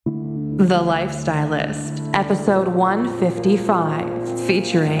The Lifestylist, episode 155,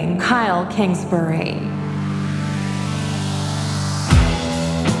 featuring Kyle Kingsbury.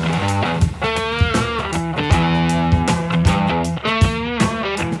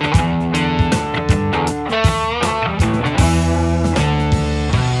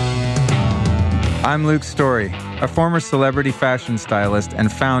 I'm Luke Story, a former celebrity fashion stylist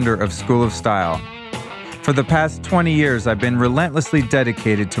and founder of School of Style. For the past 20 years, I've been relentlessly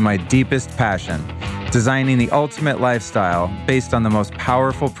dedicated to my deepest passion, designing the ultimate lifestyle based on the most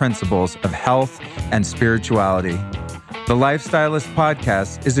powerful principles of health and spirituality. The Lifestylist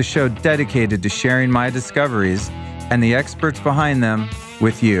Podcast is a show dedicated to sharing my discoveries and the experts behind them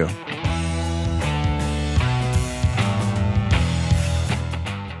with you.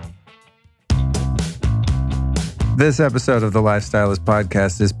 This episode of the Lifestylist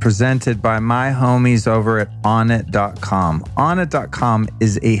Podcast is presented by my homies over at Onnit.com. Onnit.com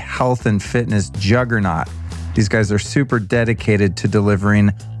is a health and fitness juggernaut. These guys are super dedicated to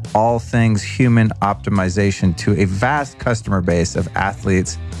delivering all things human optimization to a vast customer base of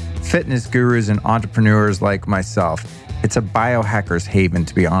athletes, fitness gurus, and entrepreneurs like myself. It's a biohacker's haven,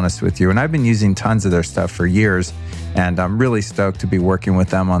 to be honest with you. And I've been using tons of their stuff for years, and I'm really stoked to be working with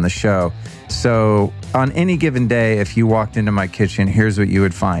them on the show. So on any given day, if you walked into my kitchen, here's what you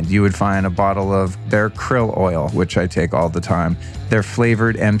would find. You would find a bottle of their krill oil, which I take all the time. Their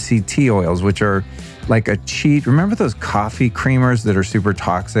flavored MCT oils, which are like a cheat. Remember those coffee creamers that are super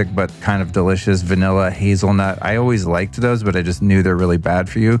toxic but kind of delicious? Vanilla, hazelnut. I always liked those, but I just knew they're really bad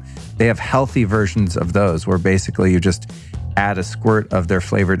for you. They have healthy versions of those where basically you just add a squirt of their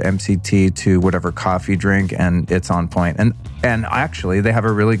flavored MCT to whatever coffee drink and it's on point. And actually they have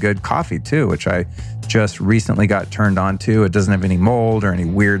a really good coffee too, which I just recently got turned on to. It doesn't have any mold or any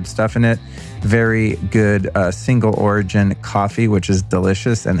weird stuff in it. Very good single origin coffee, which is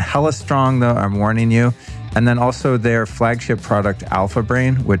delicious and hella strong though, I'm warning you. And then also their flagship product, Alpha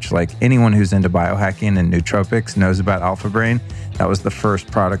Brain, which like anyone who's into biohacking and nootropics knows about Alpha Brain. That was the first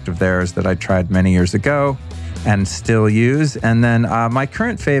product of theirs that I tried many years ago and still use. And then my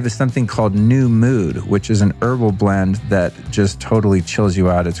current fave is something called New Mood, which is an herbal blend that just totally chills you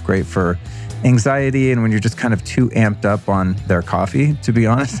out. It's great for anxiety and when you're just kind of too amped up on their coffee, to be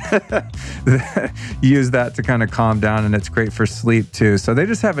honest. Use that to kind of calm down, and it's great for sleep too. So they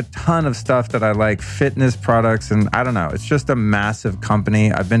just have a ton of stuff that I like, fitness products, and I don't know, it's just a massive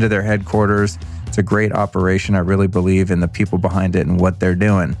company. I've been to their headquarters. It's a great operation. I really believe in the people behind it and what they're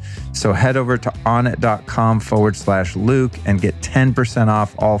doing. So head over to onnit.com/Luke and get 10%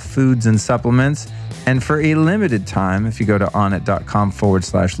 off all foods and supplements. And for a limited time, if you go to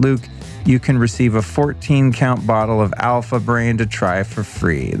onnit.com/Luke, you can receive a 14-count bottle of Alpha Brain to try for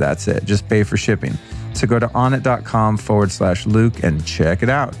free. That's it. Just pay for shipping. So go to onnit.com/Luke and check it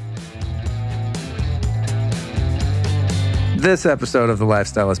out. This episode of the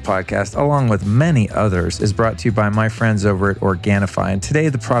Lifestylist Podcast, along with many others, is brought to you by my friends over at Organifi. And today,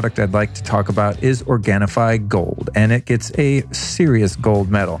 the product I'd like to talk about is Organifi Gold, and it gets a serious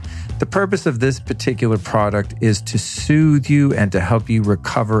gold medal. The purpose of this particular product is to soothe you and to help you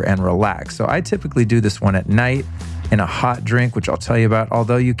recover and relax. So I typically do this one at night in a hot drink, which I'll tell you about,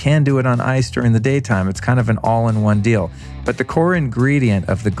 although you can do it on ice during the daytime. It's kind of an all-in-one deal. But the core ingredient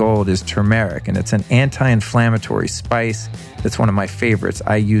of the gold is turmeric, and it's an anti-inflammatory spice. That's one of my favorites.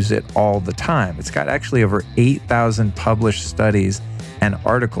 I use it all the time. It's got actually over 8,000 published studies and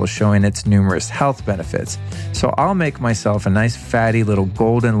articles showing its numerous health benefits. So I'll make myself a nice fatty little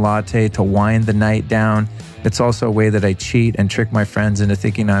golden latte to wind the night down. It's also a way that I cheat and trick my friends into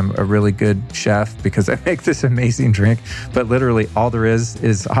thinking I'm a really good chef because I make this amazing drink. But literally all there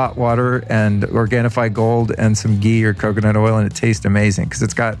is hot water and Organifi Gold and some ghee or coconut oil, and it tastes amazing because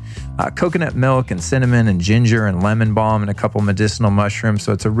it's got coconut milk and cinnamon and ginger and lemon balm and a couple medicinal mushrooms.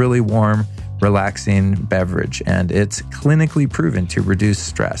 So it's a really warm, relaxing beverage, and it's clinically proven to reduce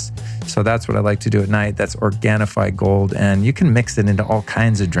stress. So that's what I like to do at night. That's Organifi Gold, and you can mix it into all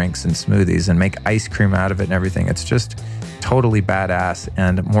kinds of drinks and smoothies and make ice cream out of it and everything. It's just totally badass,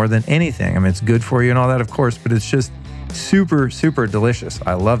 and more than anything, I mean, it's good for you and all that, of course, but it's just super, super delicious.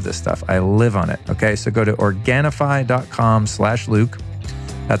 I love this stuff. I live on it. Okay, so go to Organifi.com/Luke.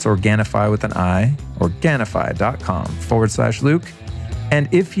 That's Organifi with an I, Organifi.com/Luke. And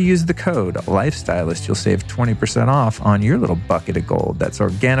if you use the code Lifestylist, you'll save 20% off on your little bucket of gold. That's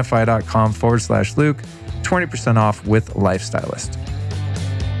Organifi.com/Luke, 20% off with Lifestylist.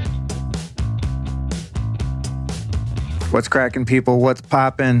 What's cracking, people? What's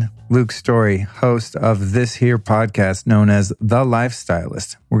poppin'? Luke Story, host of this here podcast known as The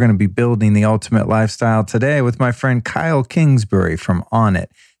Lifestylist. We're going to be building the ultimate lifestyle today with my friend Kyle Kingsbury from Onnit.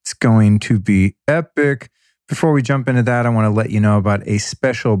 It's going to be epic. Before we jump into that, I want to let you know about a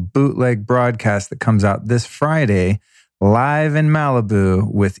special bootleg broadcast that comes out this Friday, live in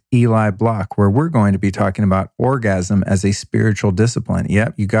Malibu with Eli Block, where we're going to be talking about orgasm as a spiritual discipline.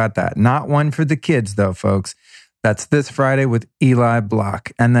 Yep, you got that. Not one for the kids, though, folks. That's this Friday with Eli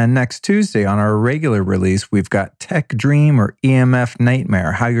Block. And then next Tuesday on our regular release, we've got Tech Dream or EMF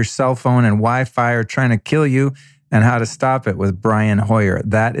Nightmare, how your cell phone and Wi-Fi are trying to kill you and how to stop it with Brian Hoyer.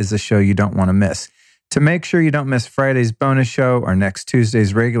 That is a show you don't want to miss. To make sure you don't miss Friday's bonus show or next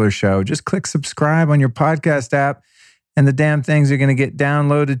Tuesday's regular show, just click subscribe on your podcast app and the damn things are going to get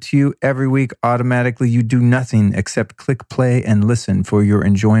downloaded to you every week automatically. You do nothing except click play and listen for your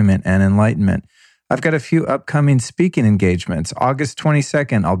enjoyment and enlightenment. I've got a few upcoming speaking engagements. August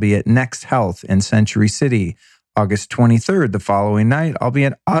 22nd, I'll be at Next Health in Century City. August 23rd, the following night, I'll be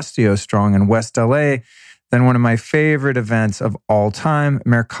at OsteoStrong in West LA. Then one of my favorite events of all time,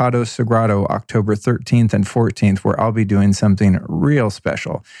 Mercado Sagrado, October 13th and 14th, where I'll be doing something real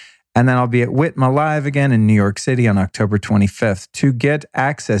special. And then I'll be at Whitma Live again in New York City on October 25th. To get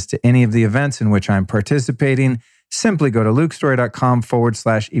access to any of the events in which I'm participating, simply go to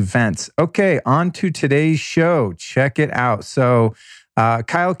lukestory.com/events. Okay, on to today's show. Check it out. So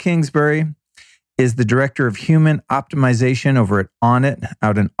Kyle Kingsbury is the director of human optimization over at Onnit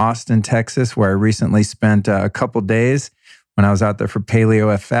out in Austin, Texas, where I recently spent a couple days when I was out there for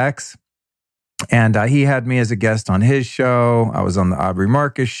Paleo FX. And he had me as a guest on his show. I was on the Aubrey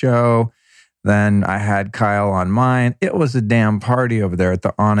Marcus show. Then I had Kyle on mine. It was a damn party over there at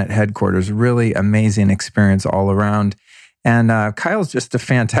the Onnit headquarters. Really amazing experience all around. And Kyle's just a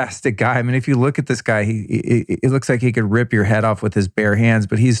fantastic guy. I mean, if you look at this guy, it looks like he could rip your head off with his bare hands,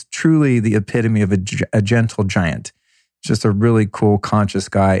 but he's truly the epitome of a gentle giant. Just a really cool, conscious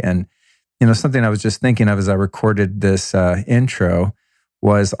guy. And, you know, something I was just thinking of as I recorded this intro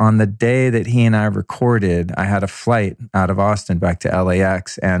was on the day that he and I recorded, I had a flight out of Austin back to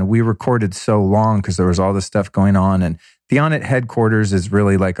LAX, and we recorded so long because there was all this stuff going on. And the Onnit headquarters is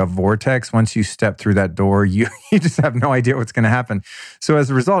really like a vortex. Once you step through that door, you just have no idea what's going to happen. So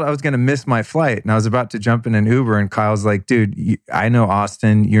as a result, I was going to miss my flight, and I was about to jump in an Uber, and Kyle's like, dude, I know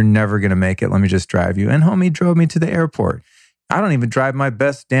Austin. You're never going to make it. Let me just drive you. And homie drove me to the airport. I don't even drive my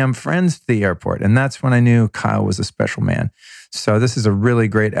best damn friends to the airport. And that's when I knew Kyle was a special man. So this is a really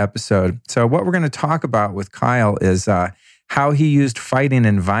great episode. So what we're going to talk about with Kyle is how he used fighting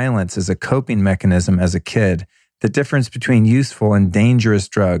and violence as a coping mechanism as a kid, the difference between useful and dangerous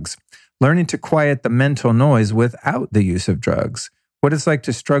drugs, learning to quiet the mental noise without the use of drugs, what it's like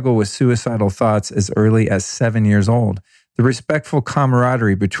to struggle with suicidal thoughts as early as 7 years old, the respectful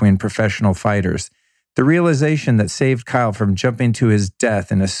camaraderie between professional fighters, the realization that saved Kyle from jumping to his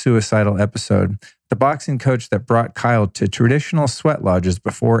death in a suicidal episode, the boxing coach that brought Kyle to traditional sweat lodges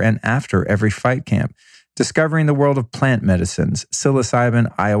before and after every fight camp, discovering the world of plant medicines,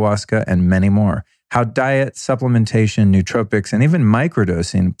 psilocybin, ayahuasca, and many more, how diet, supplementation, nootropics, and even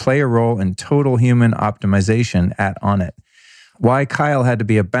microdosing play a role in total human optimization at Onnit, why Kyle had to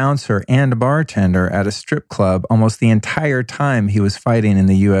be a bouncer and a bartender at a strip club almost the entire time he was fighting in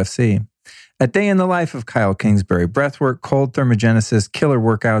the UFC, a day in the life of Kyle Kingsbury, breathwork, cold thermogenesis, killer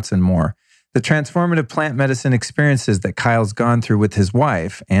workouts, and more. The transformative plant medicine experiences that Kyle's gone through with his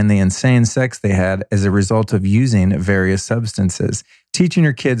wife and the insane sex they had as a result of using various substances, teaching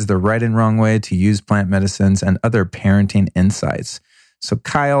your kids the right and wrong way to use plant medicines and other parenting insights. So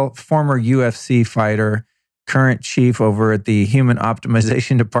Kyle, former UFC fighter, current chief over at the Human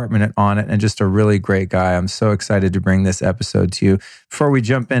Optimization Department at Onnit, and just a really great guy. I'm so excited to bring this episode to you. Before we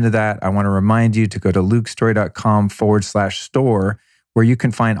jump into that, I want to remind you to go to lukestory.com/store, where you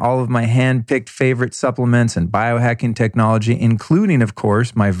can find all of my hand-picked favorite supplements and biohacking technology, including, of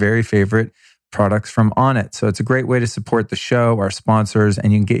course, my very favorite products from Onnit. So it's a great way to support the show, our sponsors,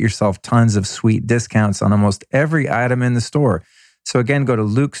 and you can get yourself tons of sweet discounts on almost every item in the store. So again, go to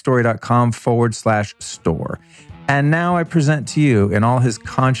lukestory.com/store. And now I present to you, in all his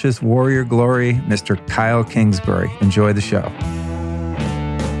conscious warrior glory, Mr. Kyle Kingsbury. Enjoy the show.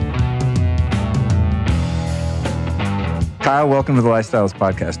 Kyle, welcome to the Lifestyles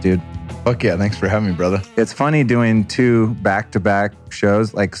Podcast, dude. Fuck yeah, thanks for having me, brother. It's funny doing two back-to-back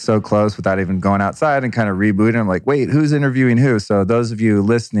shows, like so close without even going outside and kind of rebooting. I'm like, wait, who's interviewing who? So those of you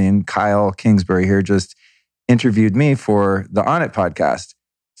listening, Kyle Kingsbury here just interviewed me for the Onnit podcast.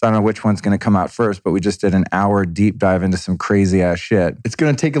 So I don't know which one's going to come out first, but we just did an hour deep dive into some crazy ass shit. It's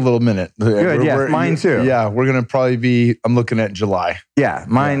going to take a little minute. Good, yeah, mine too. Yeah, we're going to probably be, I'm looking at July. Yeah,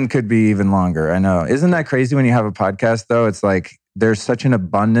 mine could be even longer. I know. Isn't that crazy when you have a podcast though? It's like there's such an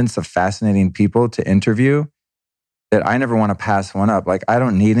abundance of fascinating people to interview. that I never want to pass one up. Like, I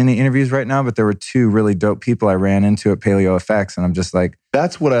don't need any interviews right now, but there were two really dope people I ran into at Paleo FX, and I'm just like,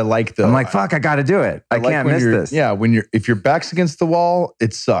 that's what I like though. I'm like, fuck, I got to do it. I like can't when miss this. Yeah, if your back's against the wall,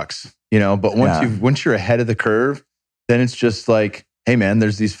 it sucks, but once you're ahead of the curve, then it's just like, hey man,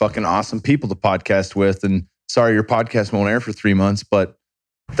 there's these fucking awesome people to podcast with, and sorry your podcast won't air for 3 months, but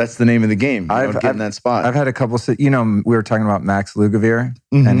that's the name of the game. Get in that spot. I've had a couple, we were talking about Max Lugavere,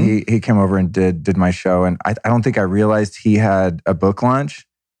 and he came over and did my show. And I don't think I realized he had a book launch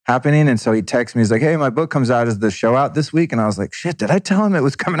happening. And so he texted me, he's like, hey, my book comes out. Is the show out this week? And I was like, shit, did I tell him it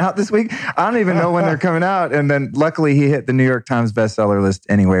was coming out this week? I don't even know when they're coming out. And then luckily he hit the New York Times bestseller list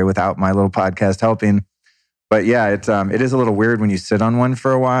anyway, without my little podcast helping. But yeah, it is a little weird when you sit on one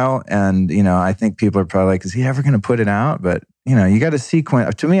for a while. And, I think people are probably like, is he ever going to put it out? But, you got to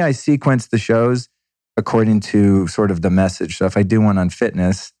sequence. To me, I sequence the shows according to sort of the message. So if I do one on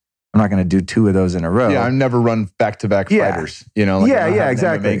fitness, I'm not going to do 2 of those in a row. Yeah, I've never run back-to-back fighters. Exactly.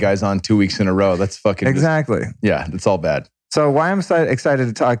 MMA guys on 2 weeks in a row. That's fucking... Exactly. It's all bad. So why I'm excited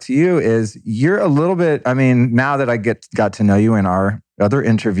to talk to you is you're a little bit, now that I got to know you in our other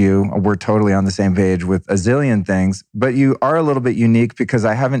interview, we're totally on the same page with a zillion things, but you are a little bit unique because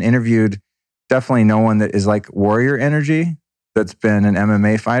I haven't interviewed definitely no one that is like warrior energy, that's been an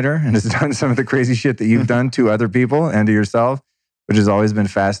MMA fighter and has done some of the crazy shit that you've done to other people and to yourself, which has always been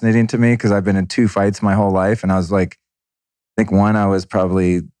fascinating to me because I've been in 2 fights my whole life. And I was like, I think one I was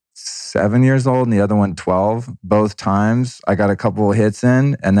probably 7 years old and the other one 12. Both times I got a couple of hits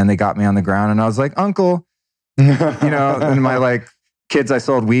in and then they got me on the ground and I was like, uncle, and my kids I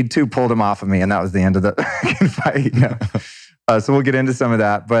sold weed to pulled them off of me and that was the end of the fight. So we'll get into some of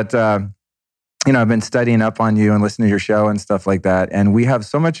that. But, I've been studying up on you and listening to your show and stuff like that. And we have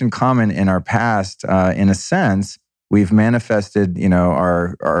so much in common in our past. In a sense, we've manifested,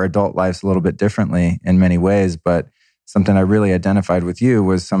 our adult lives a little bit differently in many ways. But something I really identified with you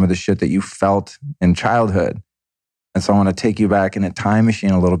was some of the shit that you felt in childhood. And so I want to take you back in a time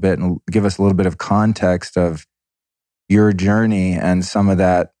machine a little bit and give us a little bit of context of your journey and some of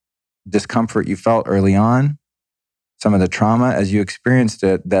that discomfort you felt early on, some of the trauma as you experienced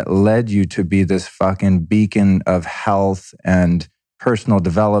it that led you to be this fucking beacon of health and personal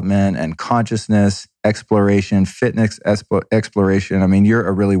development and consciousness, exploration, fitness exploration. You're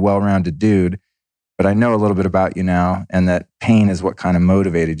a really well-rounded dude, but I know a little bit about you now and that pain is what kind of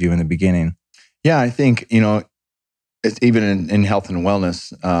motivated you in the beginning. Yeah, I think, it's even in health and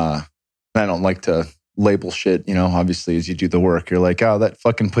wellness, I don't like to label shit, obviously as you do the work, you're like, oh, that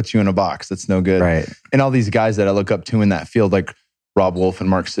fucking puts you in a box. That's no good. Right. And all these guys that I look up to in that field, like Rob Wolf and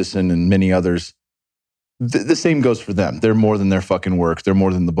Mark Sisson and many others, the same goes for them. They're more than their fucking work. They're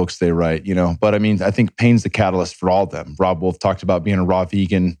more than the books they write, But I think pain's the catalyst for all of them. Rob Wolf talked about being a raw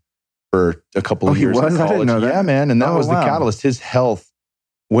vegan for a couple of years in college. I didn't know that. Yeah, man. And that was the catalyst. His health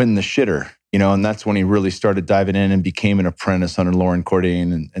went in the shitter. And that's when he really started diving in and became an apprentice under Lauren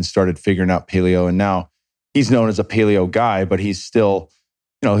Cordain and started figuring out paleo. And now he's known as a paleo guy, but he's still,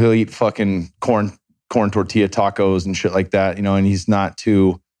 he'll eat fucking corn tortilla tacos and shit like that, and he's not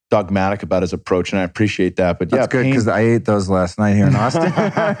too dogmatic about his approach. And I appreciate that. But that's good because I ate those last night here in Austin.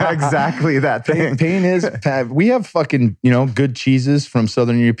 Exactly that thing. Pain is, we have fucking, good cheeses from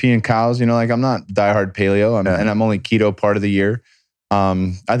Southern European cows. I'm not diehard paleo and I'm only keto part of the year.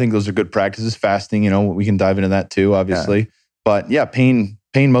 I think those are good practices. Fasting, we can dive into that too, obviously. Yeah. But yeah, pain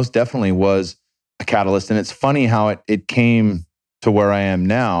most definitely was a catalyst. And it's funny how it came to where I am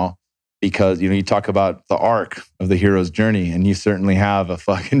now because, you talk about the arc of the hero's journey and you certainly have a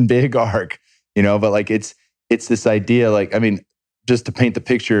fucking big arc, but it's this idea, just to paint the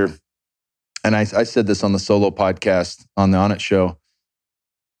picture. And I said this on the solo podcast on the On It show.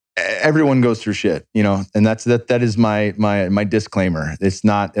 Everyone goes through shit, and that is my disclaimer. It's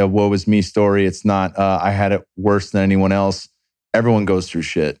not a woe is me story. It's not I had it worse than anyone else. Everyone goes through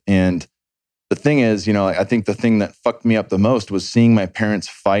shit. And the thing is, I think the thing that fucked me up the most was seeing my parents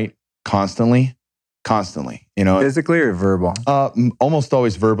fight constantly. Physically or verbal? Almost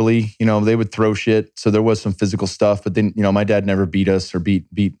always verbally. They would throw shit. So there was some physical stuff, but then, my dad never beat us or beat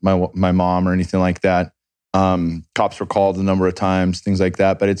my mom or anything like that. Cops were called a number of times, things like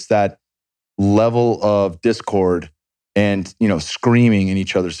that. But it's that level of discord and, screaming in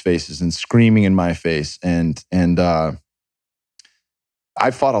each other's faces and screaming in my face. And I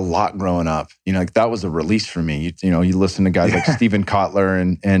fought a lot growing up. That was a release for me. You listen to guys like Steven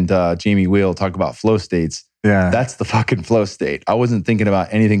Kotler and Jamie Wheel talk about flow states. Yeah. That's the fucking flow state. I wasn't thinking about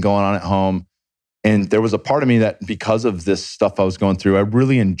anything going on at home. And there was a part of me that because of this stuff I was going through, I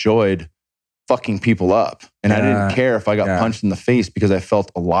really enjoyed fucking people up. And I didn't care if I got punched in the face because I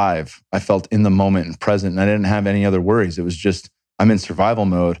felt alive. I felt in the moment and present, and I didn't have any other worries. It was just, I'm in survival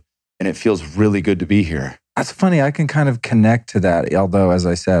mode and it feels really good to be here. That's funny. I can kind of connect to that. Although, as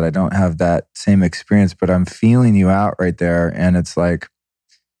I said, I don't have that same experience, but I'm feeling you out right there. And it's like,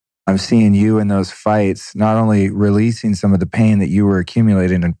 I'm seeing you in those fights, not only releasing some of the pain that you were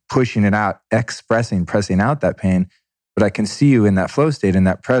accumulating and pushing it out, pressing out that pain, but I can see you in that flow state, in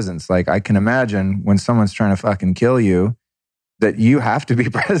that presence. Like, I can imagine when someone's trying to fucking kill you, that you have to be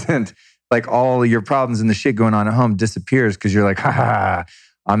present. Like, all your problems and the shit going on at home disappears because you're like, ha,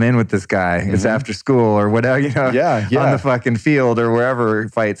 I'm in with this guy. It's after school or whatever, on the fucking field or wherever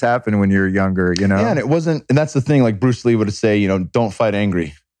fights happen when you're younger, Yeah, and it wasn't, and that's the thing, like Bruce Lee would say, don't fight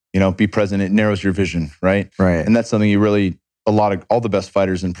angry, be present. It narrows your vision, right? Right. And that's something you really, all the best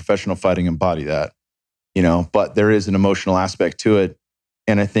fighters in professional fighting embody that. But there is an emotional aspect to it.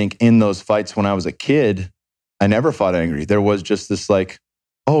 And I think in those fights when I was a kid, I never fought angry. There was just this like,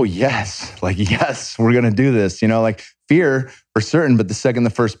 oh yes, we're going to do this, like fear for certain. But the second the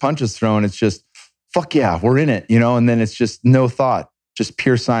first punch is thrown, it's just, fuck yeah, we're in it, and then it's just no thought, just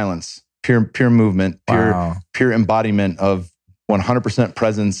pure silence, pure movement, pure embodiment of 100%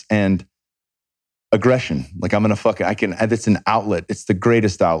 presence and aggression. Like it's an outlet. It's the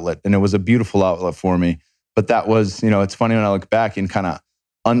greatest outlet. And it was a beautiful outlet for me. But that was, it's funny when I look back and kind of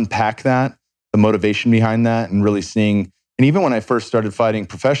unpack that, the motivation behind that, and really seeing, and even when I first started fighting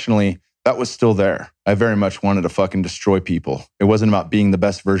professionally, that was still there. I very much wanted to fucking destroy people. It wasn't about being the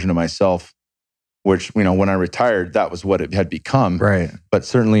best version of myself, which, when I retired, that was what it had become. Right. But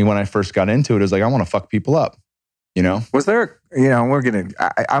certainly when I first got into it, it was like, I want to fuck people up. Was there, I'm going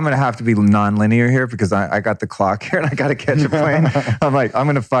to have to be non-linear here because I got the clock here and I got to catch a plane. I'm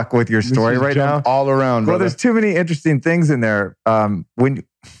going to fuck with your story right now. All around, Well, brother. there's too many interesting things in there. When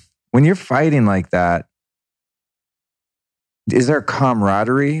you're fighting like that, is there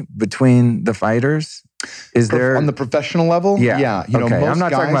camaraderie between the fighters? Is there on the professional level? Yeah. Okay. I'm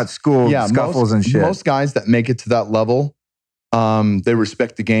not talking about school scuffles and shit. Most guys that make it to that level, they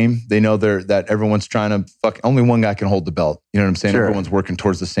respect the game. They know that everyone's trying to only one guy can hold the belt. You know what I'm saying? Sure. Everyone's working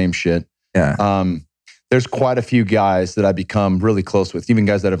towards the same shit. Yeah. There's quite a few guys that I become really close with, even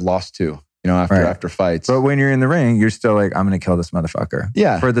guys that I've lost to, after fights. But when you're in the ring, you're still like, I'm going to kill this motherfucker.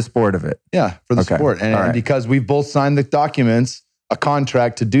 Yeah. For the sport of it. Yeah. For the sport. And because we've both signed the documents, a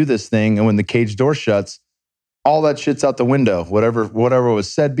contract to do this thing. And when the cage door shuts, all that shit's out the window. Whatever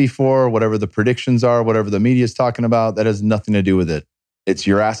was said before, whatever the predictions are, whatever the media's talking about, that has nothing to do with it. It's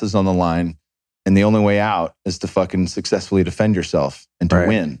your ass is on the line. And the only way out is to fucking successfully defend yourself and to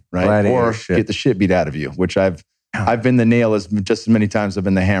win, right? Or get the shit beat out of you, which I've been the nail just as many times as I've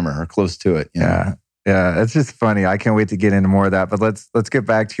been the hammer or close to it. Yeah. It's just funny. I can't wait to get into more of that. But let's get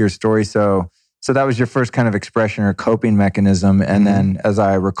back to your story. So that was your first kind of expression or coping mechanism. And then, as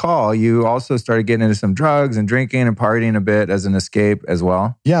I recall, you also started getting into some drugs and drinking and partying a bit as an escape as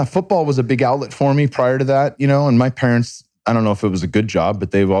well. Yeah, football was a big outlet for me prior to that, and my parents, I don't know if it was a good job, but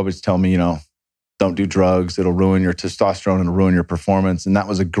they've always tell me, don't do drugs. It'll ruin your testosterone. It'll ruin your performance. And that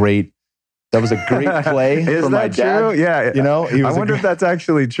was a great play for my dad. True? Yeah. I wonder if that's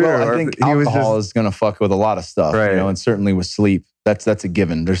actually true. Well, I think alcohol is going to fuck with a lot of stuff, right. And certainly with sleep. That's a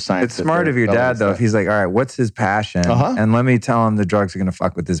given. There's science. It's smart of your dad, though, if he's like, all right, what's his passion? And let me tell him the drugs are going to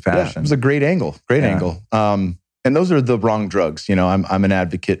fuck with his passion. Yeah, it was a great angle. Angle. And those are the wrong drugs. I'm an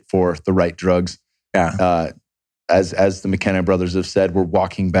advocate for the right drugs. Yeah. As the McKenna brothers have said, we're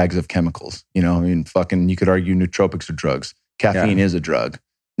walking bags of chemicals. Fucking, you could argue nootropics are drugs. Caffeine is a drug.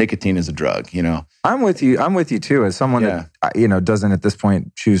 Nicotine is a drug, I'm with you too. As someone that, doesn't at this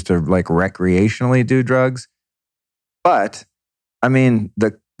point choose to like recreationally do drugs. But I mean,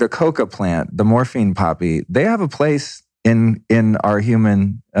 the coca plant, the morphine poppy, they have a place in our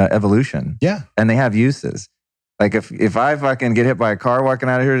human evolution. Yeah. And they have uses. Like if I fucking get hit by a car walking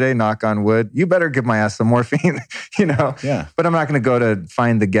out of here today, knock on wood, you better give my ass some morphine, Yeah. But I'm not going to go to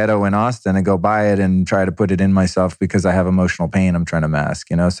find the ghetto in Austin and go buy it and try to put it in myself because I have emotional pain I'm trying to mask,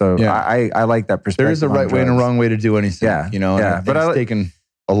 So I like that perspective. There is a right way and a wrong way to do anything, But it's taken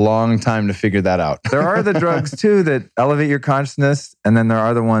a long time to figure that out. There are the drugs too that elevate your consciousness, and then there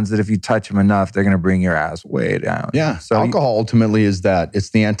are the ones that if you touch them enough, they're going to bring your ass way down. Yeah. So alcohol ultimately is that.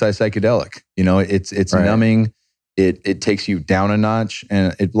 It's the anti-psychedelic. It's right. numbing. It takes you down a notch,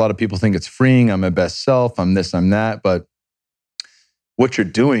 and a lot of people think it's freeing. I'm my best self. I'm this. I'm that. But what you're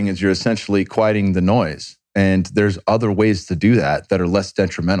doing is you're essentially quieting the noise, and there's other ways to do that are less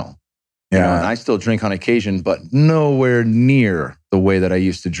detrimental. Yeah. And I still drink on occasion, but nowhere near the way that I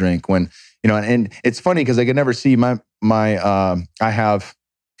used to drink when, and it's funny because I could never see I have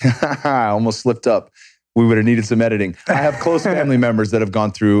I almost slipped up. We would have needed some editing. I have close family members that have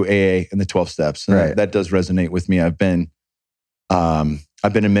gone through AA and the 12 steps. And that does resonate with me. I've been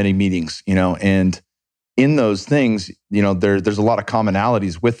in many meetings, and in those things, there's a lot of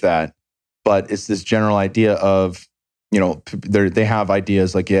commonalities with that, but it's this general idea of, they have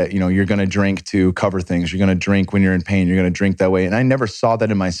ideas like, you're going to drink to cover things. You're going to drink when you're in pain. You're going to drink that way. And I never saw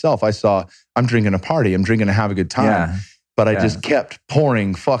that in myself. I saw, I'm drinking to party. I'm drinking to have a good time. Yeah. But I just kept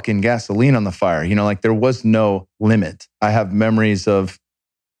pouring fucking gasoline on the fire. Like there was no limit. I have memories of,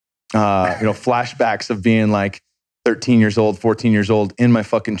 flashbacks of being like 13 years old, 14 years old in my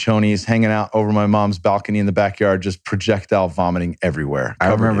fucking chonies, hanging out over my mom's balcony in the backyard, just projectile vomiting everywhere. I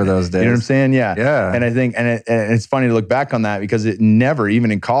remember those days. You know what I'm saying? Yeah. Yeah. And I think, and it's funny to look back on that because it never,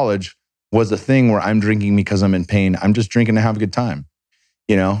 even in college, was a thing where I'm drinking because I'm in pain. I'm just drinking to have a good time,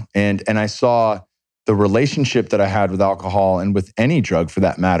 and I saw the relationship that I had with alcohol and with any drug for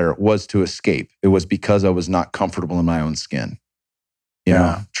that matter was to escape. It was because I was not comfortable in my own skin.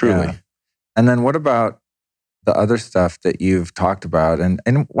 Truly. Yeah. And then what about the other stuff that you've talked about? And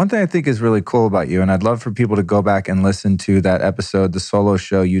one thing I think is really cool about you, and I'd love for people to go back and listen to that episode, the solo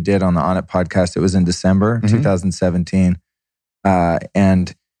show you did on the On It podcast. It was in December 2017.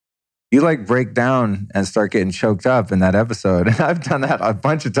 And you break down and start getting choked up in that episode. And I've done that a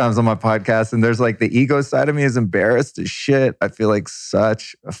bunch of times on my podcast. And there's the ego side of me is embarrassed as shit. I feel like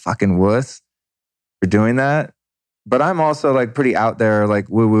such a fucking wuss for doing that. But I'm also pretty out there,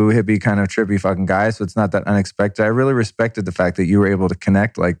 woo-woo hippie kind of trippy fucking guy. So it's not that unexpected. I really respected the fact that you were able to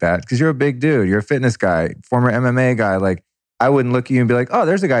connect like that because you're a big dude. You're a fitness guy, former MMA guy. I wouldn't look at you and be like, oh,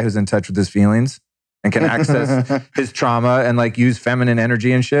 there's a guy who's in touch with his feelings and can access his trauma and use feminine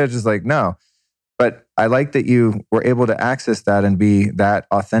energy and shit. Just no. But I like that you were able to access that and be that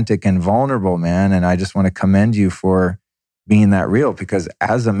authentic and vulnerable, man. And I just want to commend you for being that real because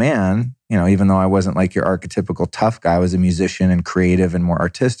as a man, even though I wasn't your archetypical tough guy, I was a musician and creative and more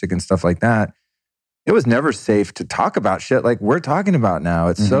artistic and stuff like that. It was never safe to talk about shit like we're talking about now.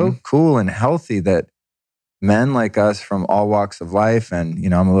 It's so cool and healthy that men like us from all walks of life, and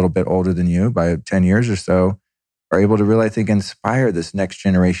I'm a little bit older than you by 10 years or so, are able to really, I think, inspire this next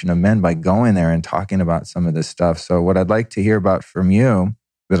generation of men by going there and talking about some of this stuff. So what I'd like to hear about from you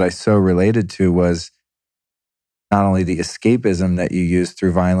that I so related to was not only the escapism that you used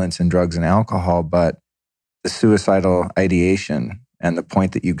through violence and drugs and alcohol, but the suicidal ideation and the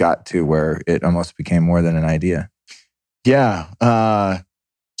point that you got to where it almost became more than an idea. Yeah.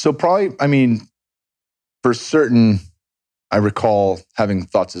 So probably, for certain, I recall having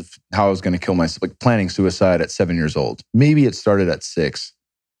thoughts of how I was going to kill myself, planning suicide at 7 years old. Maybe it started at 6,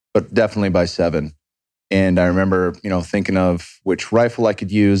 but definitely by 7. And I remember, thinking of which rifle I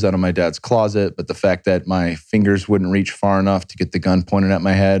could use out of my dad's closet, but the fact that my fingers wouldn't reach far enough to get the gun pointed at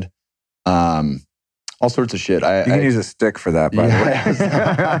my head. All sorts of shit. You can use a stick for that, by the way.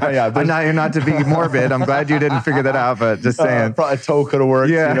 Yeah, not to be morbid. I'm glad you didn't figure that out, but just saying. Probably a toe could have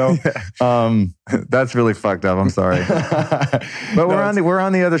worked, That's really fucked up. I'm sorry. But we're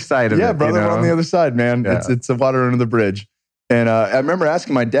on the other side of it. Yeah, brother, we're on the other side, man. Yeah. It's a water under the bridge. And I remember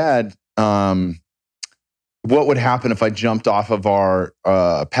asking my dad, what would happen if I jumped off of our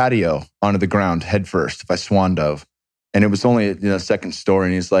patio onto the ground head first, if I swan dove? And it was only a second story.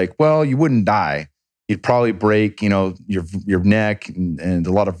 And he's like, well, you wouldn't die. You'd probably break, your neck and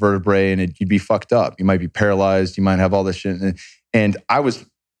a lot of vertebrae, and you'd be fucked up. You might be paralyzed. You might have all this shit. And I was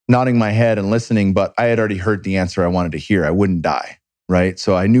nodding my head and listening, but I had already heard the answer I wanted to hear. I wouldn't die, right?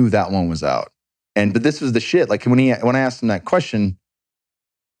 So I knew that one was out. But this was the shit. When I asked him that question,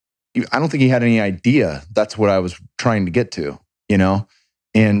 I don't think he had any idea that's what I was trying to get to,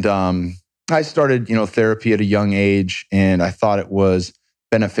 And I started, therapy at a young age, and I thought it was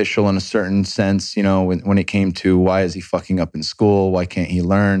beneficial in a certain sense, when it came to why is he fucking up in school? Why can't he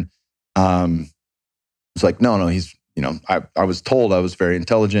learn? It's like, no, he's, I was told I was very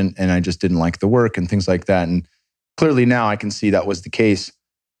intelligent and I just didn't like the work and things like that. And clearly now I can see that was the case.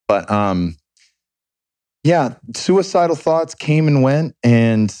 But suicidal thoughts came and went.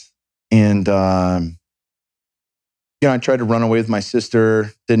 And I tried to run away with my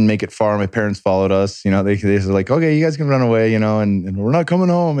sister, didn't make it far. My parents followed us. They were like, okay, you guys can run away, and we're not coming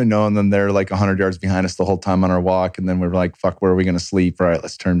home. And then they're 100 yards behind us the whole time on our walk. And then we're like, fuck, where are we going to sleep? All right,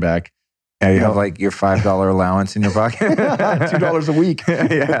 let's turn back. Yeah, you have your $5 allowance in your pocket. $2 a week.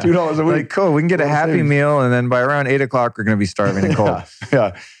 Yeah. $2 a week. Cool, we can get a Happy Meal. And then by around 8 o'clock, we're going to be starving and cold.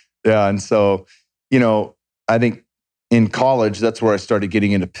 Yeah. And so, I think in college, that's where I started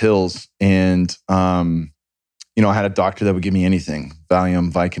getting into pills. And, I had a doctor that would give me anything,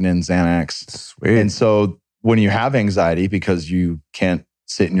 Valium, Vicodin, Xanax. Sweet. And so when you have anxiety because you can't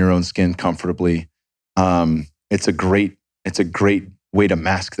sit in your own skin comfortably. It's a great way to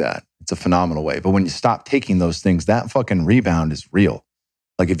mask that. It's a phenomenal way. But when you stop taking those things, that fucking rebound is real.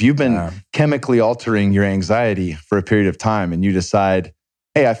 Like if you've been chemically altering your anxiety for a period of time and you decide,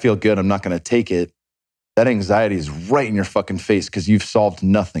 hey, I feel good, I'm not going to take it. That anxiety is right in your fucking face because you've solved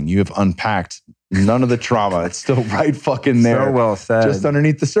nothing. You have unpacked none of the trauma. It's still right fucking there. So well said. Just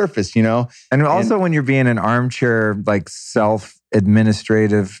underneath the surface, you know? And also when you're being an armchair, like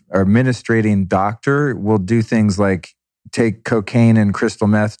administrating doctor will do things like take cocaine and crystal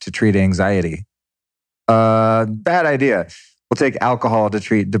meth to treat anxiety. Bad idea. We'll take alcohol to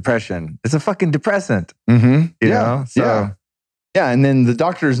treat depression. It's a fucking depressant. Mm-hmm. You know? So, yeah. And then the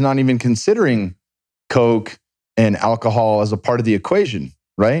doctor is not even considering Coke and alcohol as a part of the equation,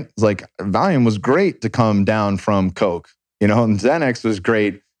 right? It's like Valium was great to come down from Coke, you know, and Xanax was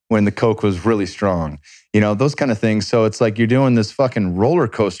great when the Coke was really strong, you know, those kind of things. So it's like you're doing this fucking roller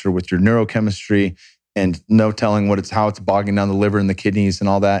coaster with your neurochemistry and no telling how it's bogging down the liver and the kidneys and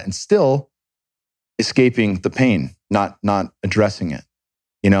all that, and still escaping the pain, not addressing it,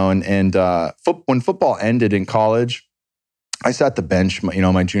 you know. When football ended in college, I sat the bench,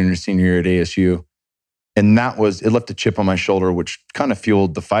 my junior senior year at ASU. And it left a chip on my shoulder, which kind of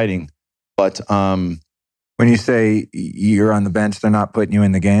fueled the fighting. But when you say you're on the bench, they're not putting you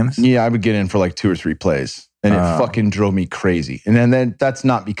in the games? Yeah, I would get in for like 2 or 3 plays. And it fucking drove me crazy. And then that's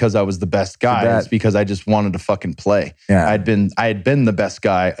not because I was the best guy. It's because I just wanted to fucking play. Yeah. I had been the best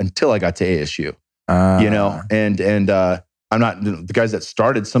guy until I got to ASU. You know? And I'm not, the guys that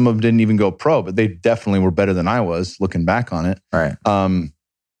started, some of them didn't even go pro, but they definitely were better than I was looking back on it. Right.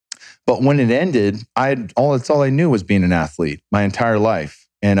 But when it ended, that's all I knew was being an athlete my entire life.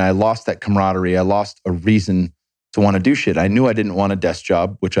 And I lost that camaraderie. I lost a reason to want to do shit. I knew I didn't want a desk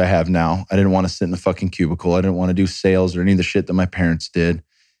job, which I have now. I didn't want to sit in a fucking cubicle. I didn't want to do sales or any of the shit that my parents did.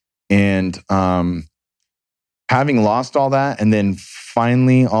 And having lost all that, and then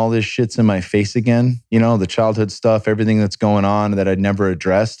finally all this shit's in my face again, you know, the childhood stuff, everything that's going on that I'd never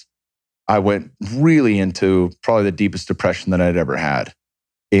addressed, I went really into probably the deepest depression that I'd ever had.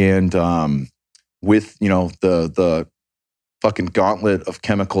 And with, you know, the fucking gauntlet of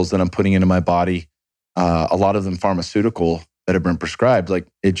chemicals that I'm putting into my body, a lot of them pharmaceutical that have been prescribed, like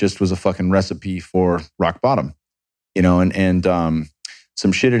it just was a fucking recipe for rock bottom, you know. And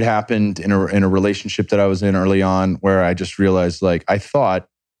some shit had happened in a relationship that I was in early on where I just realized, like, I thought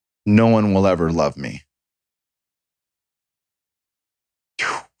no one will ever love me.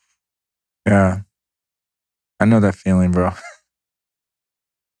 Yeah, I know that feeling, bro.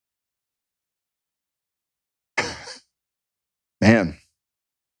 Man,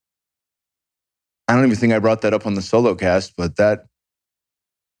 I don't even think I brought that up on the solo cast, but there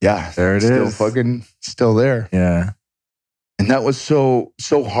it is. Still there. Yeah. And that was so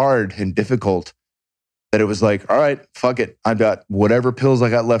hard and difficult that it was like, all right, fuck it. I've got whatever pills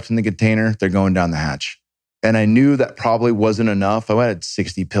I got left in the container, they're going down the hatch. And I knew that probably wasn't enough. I had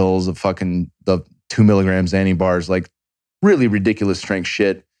 60 pills of fucking the 2 milligrams antibars, like really ridiculous strength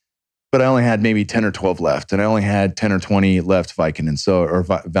shit. But I only had maybe 10 or 12 left, and I only had 10 or 20 left Vicodin, or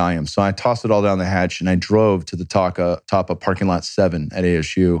Valium. So I tossed it all down the hatch, and I drove to the top of parking lot 7 at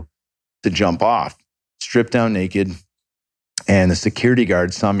ASU to jump off, stripped down naked. And the security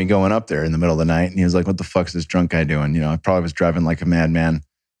guard saw me going up there in the middle of the night, and he was like, "What the fuck's this drunk guy doing?" You know, I probably was driving like a madman.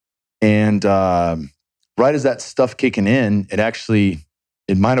 And right as that stuff kicking in,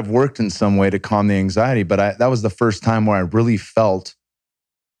 it might have worked in some way to calm the anxiety, but that was the first time where I really felt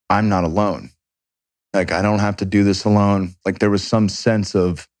I'm not alone. Like, I don't have to do this alone. Like, there was some sense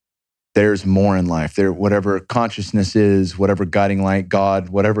of there's more in life. There, whatever consciousness is, whatever guiding light, God,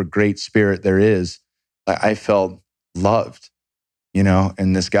 whatever great spirit there is, I felt loved, you know?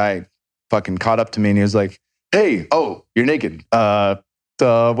 And this guy fucking caught up to me and he was like, "Hey, you're naked. What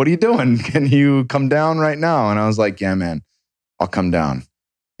are you doing? Can you come down right now?" And I was like, "Yeah, man, I'll come down."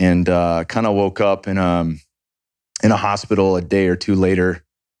 And kind of woke up in a hospital a day or two later.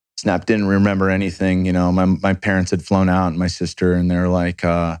 Snap, didn't remember anything. You know, my parents had flown out, and my sister, and they're like,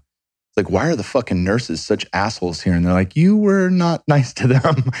 "Why are the fucking nurses such assholes here?" And they're like, "You were not nice to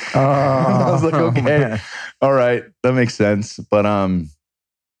them." I was like, "Okay, man. All right, that makes sense." But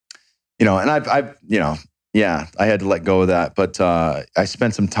you know, and I've you know, yeah, I had to let go of that. But I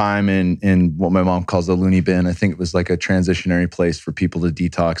spent some time in what my mom calls a loony bin. I think it was like a transitionary place for people to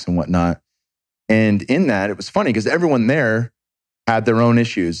detox and whatnot. And in that, it was funny because everyone there had their own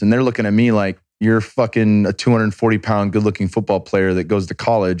issues, and they're looking at me like, "You're fucking a 240-pound, good-looking football player that goes to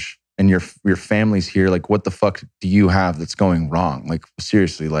college, and your family's here. Like, what the fuck do you have that's going wrong? Like,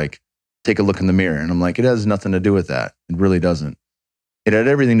 seriously, like, take a look in the mirror." And I'm like, "It has nothing to do with that. It really doesn't." it had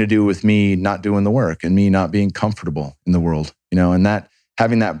everything to do with me not doing the work and me not being comfortable in the world, and that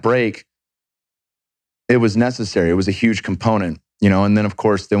having that break, it was necessary. It was a huge component, and then of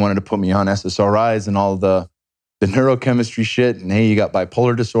course they wanted to put me on SSRIs and all the neurochemistry shit. And hey, you got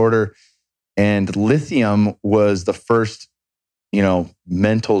bipolar disorder. And lithium was the first,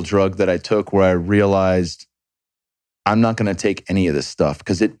 mental drug that I took where I realized I'm not going to take any of this stuff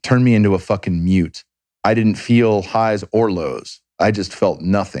because it turned me into a fucking mute. I didn't feel highs or lows. I just felt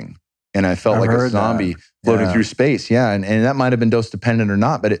nothing. And I felt like a zombie floating through space. Yeah. And that might have been dose dependent or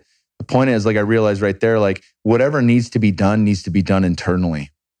not. But the point is, like, I realized right there, like, whatever needs to be done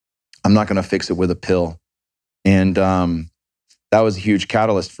internally. I'm not going to fix it with a pill. And that was a huge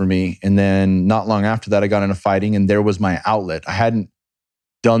catalyst for me. And then not long after that, I got into fighting, and there was my outlet. I hadn't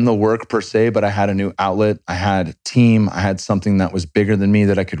done the work per se, but I had a new outlet. I had a team. I had something that was bigger than me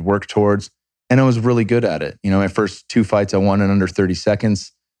that I could work towards. And I was really good at it. My first 2 fights, I won in under 30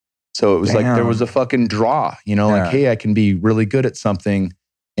 seconds. So it was like there was a fucking draw, like, hey, I can be really good at something.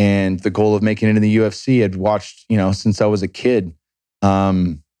 And the goal of making it in the UFC, I'd watched, since I was a kid.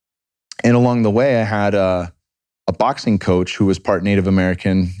 And along the way, I had a boxing coach who was part Native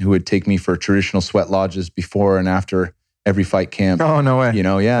American who would take me for traditional sweat lodges before and after every fight camp. Oh, no way.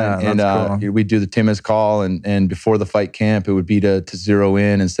 And cool. We'd do the Timmins call, and before the fight camp, it would be to zero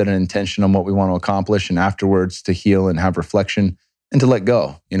in and set an intention on what we want to accomplish, and afterwards to heal and have reflection and to let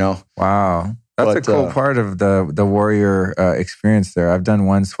go, Wow. That's a cool part of the warrior experience there. I've done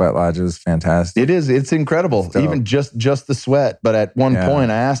one sweat lodge. It was fantastic. It is. It's incredible. Even just the sweat. But at one point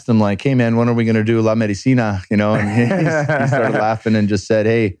I asked him, like, hey man, when are we going to do La Medicina? And he started laughing and just said,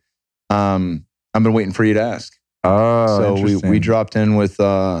 hey, I've been waiting for you to ask. Oh, so we dropped in with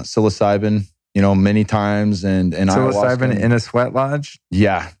psilocybin, many times, and psilocybin in a sweat lodge.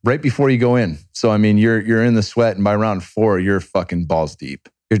 Yeah, right before you go in. So I mean, you're in the sweat, and by round 4, you're fucking balls deep.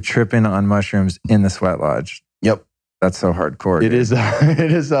 You're tripping on mushrooms in the sweat lodge. Yep, that's so hardcore. It is.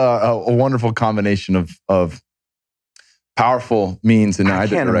 It is a wonderful combination of powerful means in either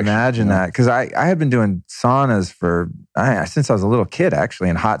direction. I can't imagine that, because I had been doing saunas since I was a little kid, actually,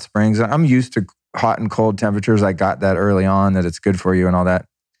 in hot springs. I'm used to hot and cold temperatures. I got that early on, that it's good for you and all that.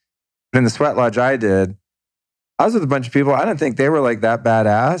 But in the sweat lodge I was with a bunch of people. I didn't think they were like that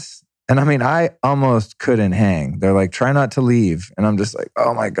badass. And I mean, I almost couldn't hang. They're like, try not to leave. And I'm just like,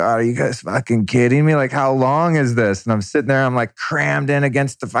 oh my God, are you guys fucking kidding me? Like, how long is this? And I'm sitting there, I'm like crammed in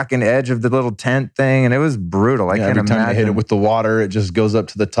against the fucking edge of the little tent thing. And it was brutal. I can't imagine. Every time you hit it with the water, it just goes up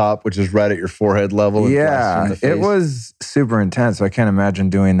to the top, which is right at your forehead level. And yeah, in the face. It was super intense. So I can't imagine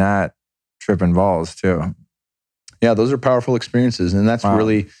doing that, tripping balls too. Yeah, those are powerful experiences. And that's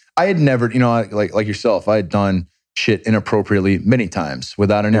really, I had never, like yourself, I had done shit inappropriately many times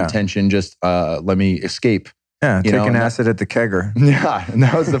without an intention, just let me escape. Yeah, taking acid at the kegger. Yeah, and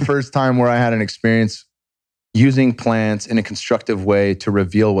that was the first time where I had an experience using plants in a constructive way to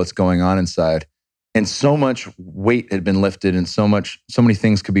reveal what's going on inside. And so much weight had been lifted, and so many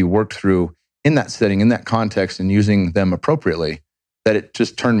things could be worked through in that setting, in that context, and using them appropriately, that it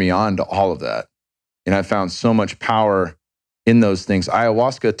just turned me on to all of that. And I found so much power in those things.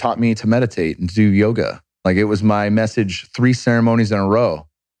 Ayahuasca taught me to meditate and do yoga. Like, it was my message 3 ceremonies in a row.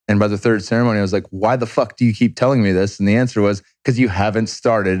 And by the 3rd ceremony, I was like, why the fuck do you keep telling me this? And the answer was, because you haven't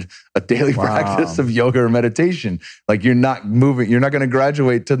started a daily practice of yoga or meditation. Like, you're not moving. You're not going to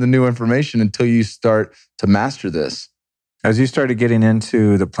graduate to the new information until you start to master this. As you started getting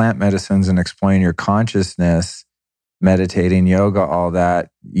into the plant medicines and exploring your consciousness, meditating, yoga, all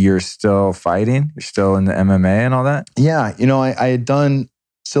that, you're still fighting? You're still in the MMA and all that? Yeah. I had done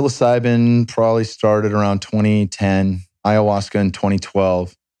psilocybin, probably started around 2010, ayahuasca in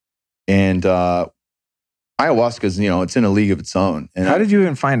 2012. And ayahuasca is, it's in a league of its own. And how did you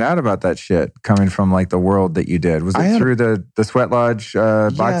even find out about that shit coming from like the world that you did? Was it through the sweat lodge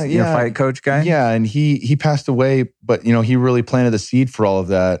boxing, fight coach guy? Yeah, and he passed away, but he really planted the seed for all of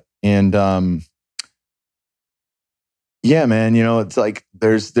that. And yeah, man, it's like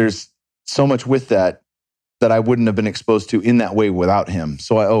there's so much with that I wouldn't have been exposed to in that way without him.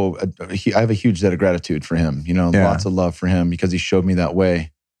 So I have a huge debt of gratitude for him. Lots of love for him because he showed me that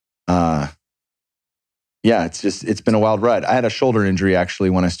way. It's been a wild ride. I had a shoulder injury actually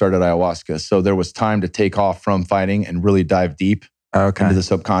when I started ayahuasca. So there was time to take off from fighting and really dive deep into the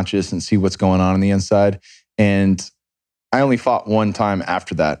subconscious and see what's going on the inside. And I only fought one time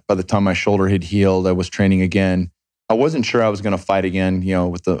after that. By the time my shoulder had healed, I was training again. I wasn't sure I was going to fight again,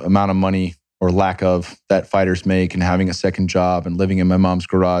 with the amount of money or lack of that fighters make and having a second job and living in my mom's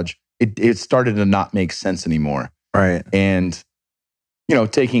garage. It started to not make sense anymore. Right. And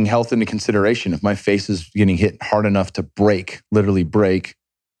taking health into consideration. If my face is getting hit hard enough to break, literally break,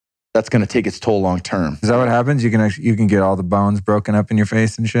 that's going to take its toll long term. Is that what happens? You can get all the bones broken up in your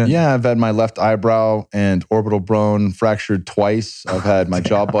face and shit? Yeah, I've had my left eyebrow and orbital bone fractured twice. I've had my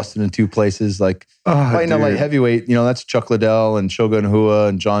jaw busted in 2 places. Like fighting a light heavyweight, that's Chuck Liddell and Shogun Rua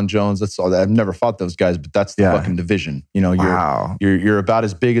and John Jones. That's all that. I've never fought those guys, but that's the fucking division. You're about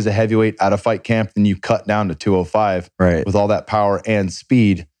as big as a heavyweight at a fight camp, then you cut down to 205 with all that power and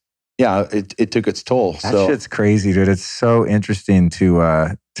speed. Yeah, it took its toll. That shit's crazy, dude. It's so interesting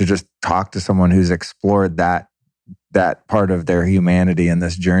to just talk to someone who's explored that part of their humanity in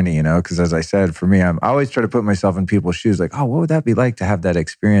this journey, because as I said, for me, I always try to put myself in people's shoes. Like, oh, what would that be like to have that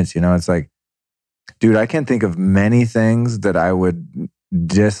experience? It's like, dude, I can't think of many things that I would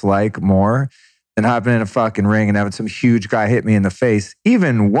dislike more than hopping in a fucking ring and having some huge guy hit me in the face,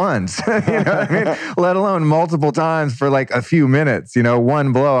 even once, let alone multiple times for like a few minutes,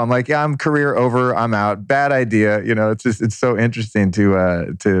 one blow. I'm like, yeah, I'm career over. I'm out. Bad idea. It's so interesting to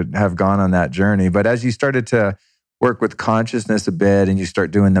have gone on that journey. But as you started to work with consciousness a bit and you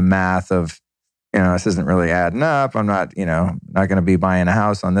start doing the math of, this isn't really adding up. I'm not, not going to be buying a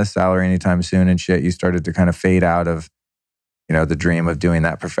house on this salary anytime soon and shit. You started to kind of fade out of, the dream of doing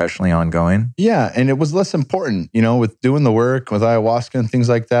that professionally ongoing. Yeah. And it was less important, with doing the work with ayahuasca and things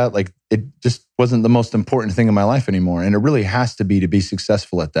like that. Like it just wasn't the most important thing in my life anymore. And it really has to be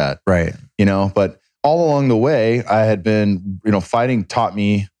successful at that. Right. But all along the way, I had been, fighting taught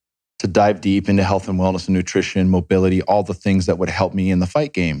me to dive deep into health and wellness and nutrition, mobility, all the things that would help me in the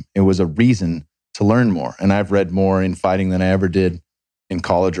fight game. It was a reason to learn more. And I've read more in fighting than I ever did in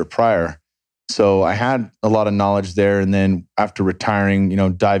college or prior. So I had a lot of knowledge there. And then after retiring,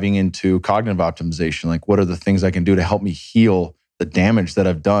 diving into cognitive optimization, like what are the things I can do to help me heal the damage that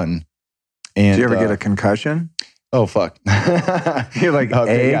I've done? And did you ever get a concussion? Oh, fuck. You're like,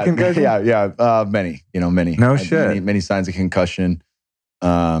 concussion? Yeah. Many, many. No shit. Many signs of concussion.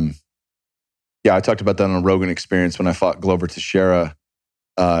 I talked about that on a Rogan experience when I fought Glover Teixeira.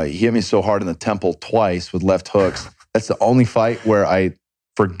 He hit me so hard in the temple twice with left hooks. That's the only fight where I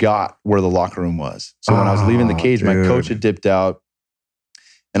forgot where the locker room was. So when I was leaving the cage, my coach had dipped out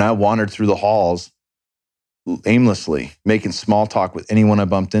and I wandered through the halls aimlessly, making small talk with anyone I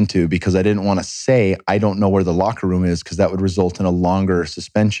bumped into because I didn't want to say, I don't know where the locker room is, because that would result in a longer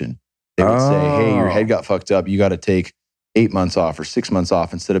suspension. They would say, hey, your head got fucked up. You got to take 8 months off or 6 months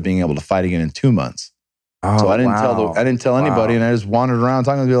off instead of being able to fight again in 2 months. So I didn't tell anybody, and I just wandered around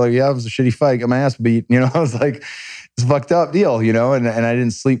talking to people like, yeah, it was a shitty fight, got my ass beat. I was like, it's a fucked up deal, and I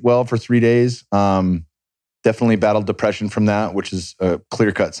didn't sleep well for 3 days. Definitely battled depression from that, which is a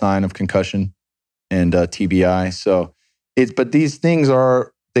clear-cut sign of concussion and TBI. So but these things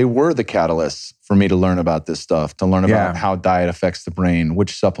they were the catalysts for me to learn about this stuff, to learn about how diet affects the brain,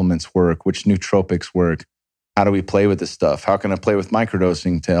 which supplements work, which nootropics work. How do we play with this stuff? How can I play with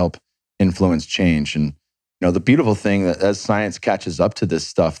microdosing to help influence change? And the beautiful thing that as science catches up to this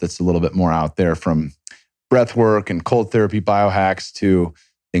stuff that's a little bit more out there, from breath work and cold therapy biohacks to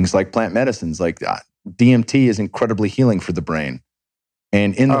things like plant medicines, like DMT is incredibly healing for the brain.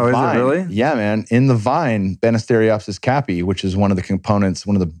 And in the vine, is it really? Yeah, man, in the vine, Banisteriopsis caapi, which is one of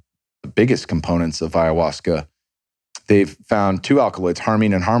the biggest components of ayahuasca, they've found 2 alkaloids,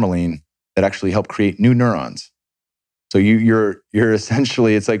 harmine and harmaline, that actually help create new neurons. So you're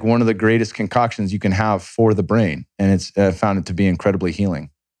essentially, it's like one of the greatest concoctions you can have for the brain. And it's found it to be incredibly healing.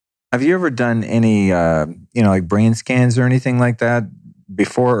 Have you ever done any, like brain scans or anything like that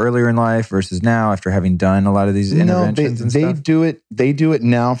before, earlier in life versus now, after having done a lot of these interventions and stuff? They do it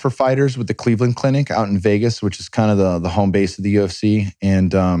now for fighters with the Cleveland Clinic out in Vegas, which is kind of the home base of the UFC.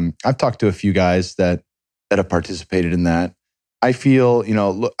 And I've talked to a few guys that have participated in that. I feel,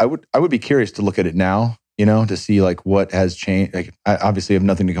 look, I would be curious to look at it now, to see like what has changed. Like, I obviously have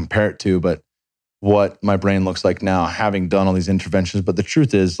nothing to compare it to, but what my brain looks like now, having done all these interventions. But the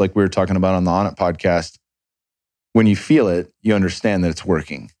truth is, like we were talking about on the On It podcast, when you feel it, you understand that it's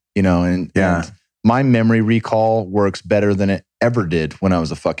working, and my memory recall works better than it ever did when I was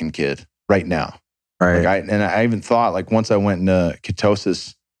a fucking kid right now. Right. Like I even thought, like, once I went into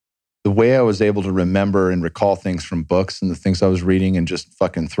ketosis, the way I was able to remember and recall things from books and the things I was reading and just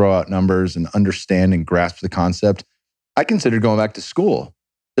fucking throw out numbers and understand and grasp the concept, I considered going back to school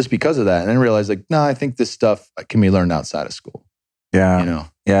just because of that. And then I realized, like, no, I think this stuff can be learned outside of school. Yeah.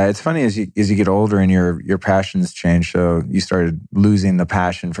 Yeah. It's funny as you get older and your passions change. So you started losing the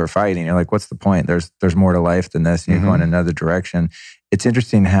passion for fighting. You're like, what's the point? There's more to life than this. And you're going in another direction. It's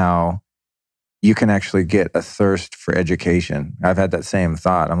interesting how you can actually get a thirst for education. I've had that same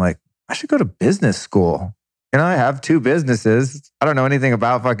thought. I'm like, I should go to business school. I have 2 businesses. I don't know anything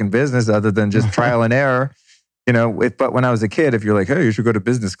about fucking business other than just trial and error. But when I was a kid, if you're like, hey, you should go to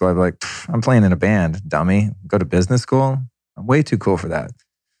business school, I'd be like, I'm playing in a band, dummy. Go to business school? I'm way too cool for that.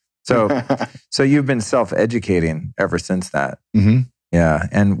 So you've been self-educating ever since that. Mm-hmm. Yeah.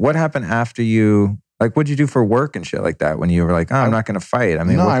 And what happened after you, like, what'd you do for work and shit like that when you were like, I'm not going to fight? I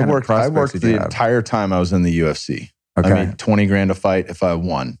mean, no, what kind I worked the have? entire time I was in the UFC. Okay. I made $20,000 a fight if I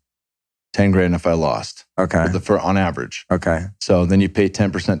won, $10,000 if I lost. Okay. On average. Okay. So then you pay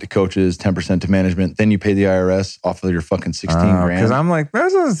 10% to coaches, 10% to management. Then you pay the IRS off of your fucking $16,000. Because I'm like, that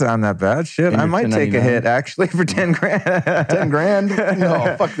doesn't sound that bad. Shit, I might take a hit actually for $10,000. $10,000?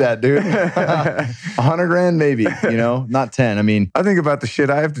 No, fuck that, dude. $100,000 maybe. Not 10. I mean, I think about the shit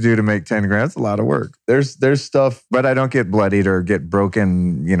I have to do to make $10,000. It's a lot of work. There's stuff, but I don't get bloodied or get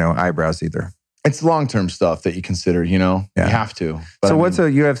broken, eyebrows either. It's long-term stuff that you consider, You have to. But so what's a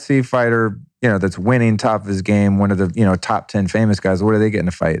UFC fighter, that's winning top of his game, one of the, top 10 famous guys, what are they getting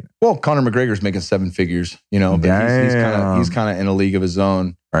to fight? Well, Conor McGregor's making 7 figures, but he's kind of in a league of his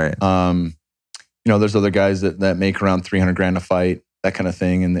own. Right. There's other guys that make around $300,000 a fight, that kind of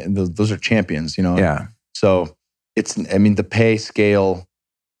thing. And those are champions, Yeah. So the pay scale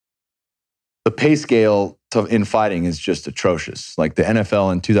in fighting is just atrocious. Like the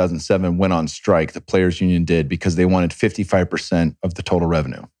NFL in 2007 went on strike, the players union did, because they wanted 55% of the total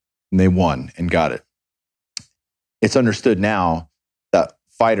revenue. And they won and got it. It's understood now that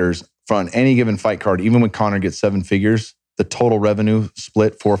fighters from any given fight card, even when Conor gets 7 figures, the total revenue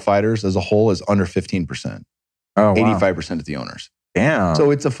split for fighters as a whole is under 15%. Oh, wow. 85% of the owners. Damn.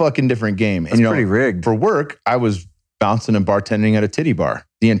 So it's a fucking different game. That's pretty rigged. For work, I was bouncing and bartending at a titty bar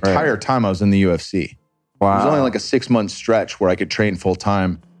the entire time I was in the UFC. Wow. It was only like a 6-month stretch where I could train full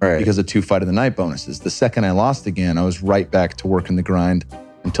time because of 2 fight of the night bonuses. The second I lost again, I was right back to working the grind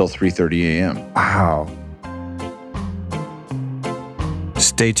until 3:30 a.m. Wow.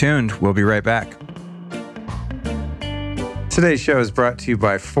 Stay tuned. We'll be right back. Today's show is brought to you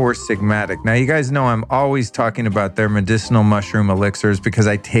by Four Sigmatic. Now, you guys know I'm always talking about their medicinal mushroom elixirs because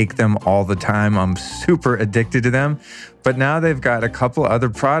I take them all the time. I'm super addicted to them. But now they've got a couple other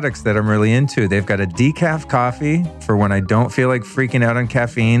products that I'm really into. They've got a decaf coffee for when I don't feel like freaking out on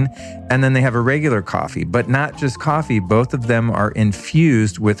caffeine. And then they have a regular coffee, but not just coffee. Both of them are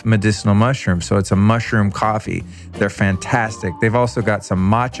infused with medicinal mushrooms. So it's a mushroom coffee. They're fantastic. They've also got some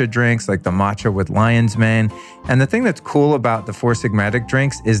matcha drinks, like the matcha with lion's mane. And the thing that's cool about the Four Sigmatic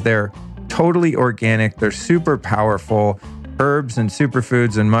drinks is they're totally organic. They're super powerful. Herbs and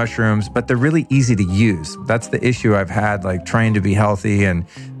superfoods and mushrooms, but they're really easy to use. That's the issue I've had, like trying to be healthy and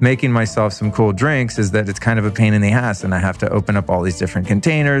making myself some cool drinks, is that it's kind of a pain in the ass and I have to open up all these different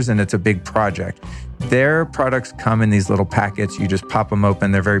containers and it's a big project. Their products come in these little packets. You just pop them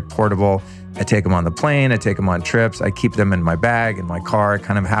open. They're very portable. I take them on the plane. I take them on trips. I keep them in my bag, in my car. I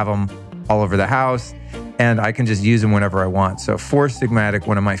kind of have them all over the house. And I can just use them whenever I want. So Four Sigmatic,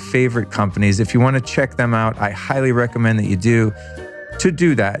 one of my favorite companies. If you want to check them out, I highly recommend that you do. To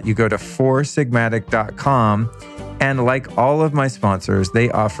do that, you go to foursigmatic.com. And like all of my sponsors,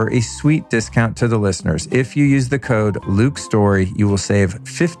 they offer a sweet discount to the listeners. If you use the code LukeStory, you will save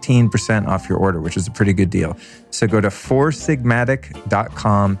 15% off your order, which is a pretty good deal. So go to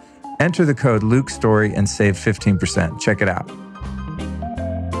foursigmatic.com, enter the code LukeStory, and save 15%. Check it out.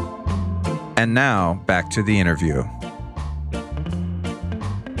 And now, back to the interview.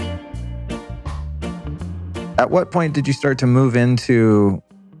 At what point did you start to move into,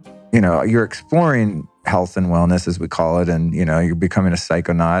 you're exploring health and wellness, as we call it, and, you're becoming a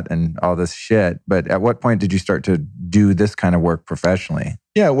psychonaut and all this shit. But at what point did you start to do this kind of work professionally?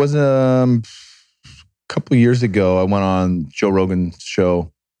 Yeah, it was a couple of years ago. I went on Joe Rogan's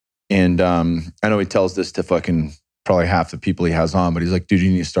show, and I know he tells this to fucking probably half the people he has on, but he's like, dude,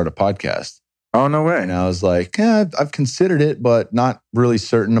 you need to start a podcast. Oh, no way. And I was like, I've considered it, but not really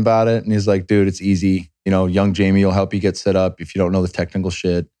certain about it. And he's like, dude, it's easy. Young Jamie will help you get set up if you don't know the technical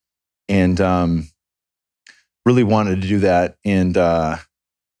shit. And really wanted to do that. And, that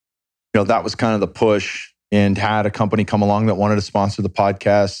was kind of the push, and had a company come along that wanted to sponsor the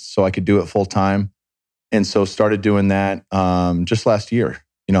podcast so I could do it full time. And so started doing that just last year.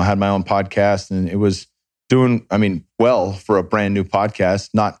 Had my own podcast, and it was doing, well for a brand new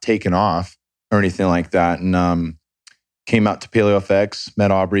podcast, not taken off or anything like that. And came out to PaleoFX,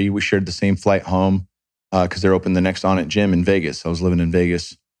 met Aubrey. We shared the same flight home because they're opening the next On It gym in Vegas. I was living in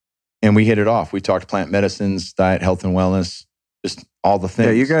Vegas. And we hit it off. We talked plant medicines, diet, health, and wellness, just all the things.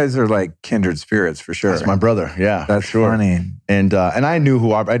 Yeah, you guys are like kindred spirits for sure. That's my brother. Yeah, that's funny. And I knew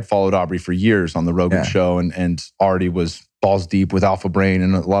who Aubrey, I'd followed Aubrey for years on the Rogan show, and already was balls deep with Alpha Brain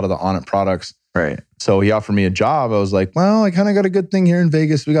and a lot of the On It products. Right. So he offered me a job. I was like, well, I kind of got a good thing here in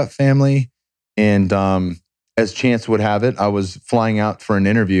Vegas. We got family. And as chance would have it, I was flying out for an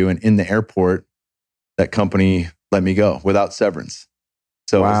interview, and in the airport, that company let me go without severance.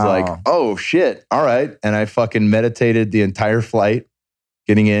 So It was like, oh shit, all right. And I fucking meditated the entire flight,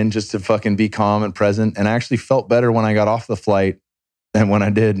 getting in just to fucking be calm and present. And I actually felt better when I got off the flight than when I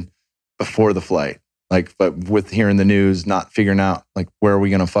did before the flight. Like, but with hearing the news, not figuring out like, where are we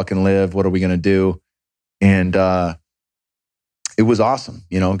going to fucking live? What are we going to do? And it was awesome.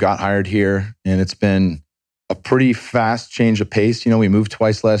 Got hired here, and it's been a pretty fast change of pace. We moved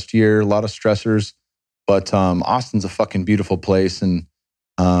twice last year, a lot of stressors, but Austin's a fucking beautiful place. And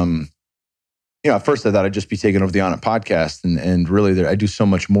at first I thought I'd just be taking over the On It podcast, and really I do so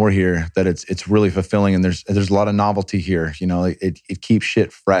much more here that it's really fulfilling. And there's a lot of novelty here. It keeps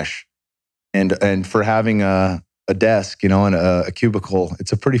shit fresh, and for having a desk, and a cubicle,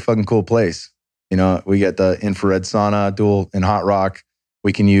 it's a pretty fucking cool place. We get the infrared sauna, dual and hot rock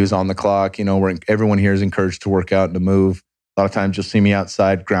we can use on the clock. Where everyone here is encouraged to work out and to move. A lot of times you'll see me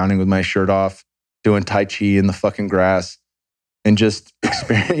outside grounding with my shirt off, doing Tai Chi in the fucking grass. And just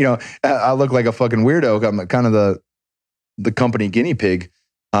experience, I look like a fucking weirdo. I'm kind of the company guinea pig.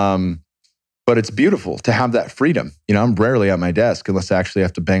 But it's beautiful to have that freedom. I'm rarely at my desk unless I actually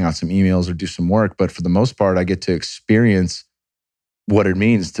have to bang out some emails or do some work. But for the most part, I get to experience what it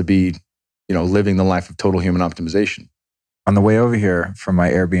means to be, living the life of total human optimization. On the way over here from my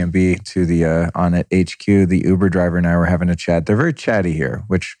Airbnb to the On It HQ, the Uber driver and I were having a chat. They're very chatty here,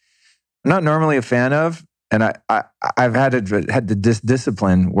 which I'm not normally a fan of. And I've had the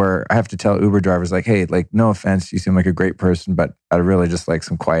discipline where I have to tell Uber drivers like, hey, like, no offense, you seem like a great person, but I really just like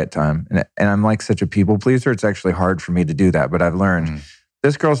some quiet time. And I'm like such a people pleaser. It's actually hard for me to do that, but I've learned.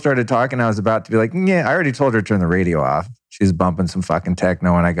 This girl started talking. I was about to be like, yeah, I already told her to turn the radio off. She's bumping some fucking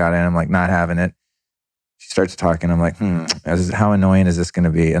techno when I got in. I'm like, not having it. She starts talking. I'm like, how annoying is this going to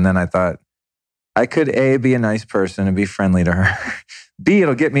be? And then I thought, I could A, be a nice person and be friendly to her. B,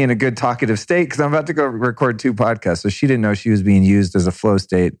 it'll get me in a good talkative state because I'm about to go record 2 podcasts. So she didn't know she was being used as a flow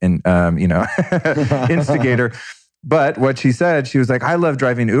state and, instigator. But what she said, she was like, I love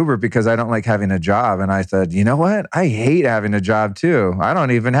driving Uber because I don't like having a job. And I said, you know what? I hate having a job too. I don't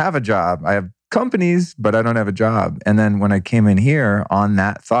even have a job. I have companies, but I don't have a job. And then when I came in here on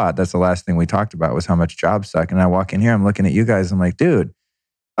that thought, that's the last thing we talked about was how much jobs suck. And I walk in here, I'm looking at you guys. I'm like, dude, if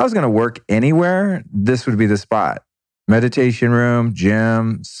I was going to work anywhere, this would be the spot. Meditation room,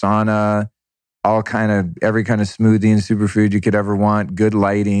 gym, sauna, every kind of smoothie and superfood you could ever want, good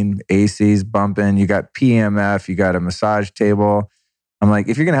lighting, ACs bumping, you got PMF, you got a massage table. I'm like,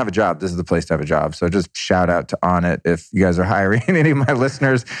 if you're going to have a job, this is the place to have a job. So just shout out to On It. If you guys are hiring any of my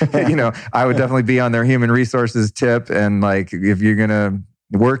listeners, I would definitely be on their human resources tip. And like, if you're going to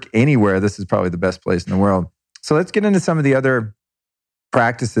work anywhere, this is probably the best place in the world. So let's get into some of the other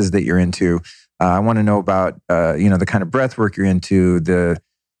practices that you're into. I want to know about, the kind of breath work you're into, the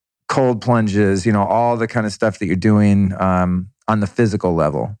cold plunges, all the kind of stuff that you're doing on the physical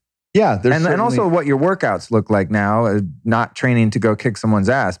level. Yeah. And also what your workouts look like now, not training to go kick someone's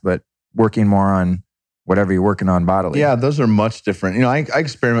ass, but working more on whatever you're working on bodily. Yeah, those are much different. I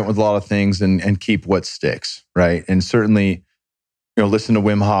experiment with a lot of things and keep what sticks, right? And certainly, listen to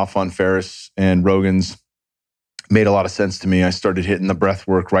Wim Hof on Ferris and Rogan's made a lot of sense to me. I started hitting the breath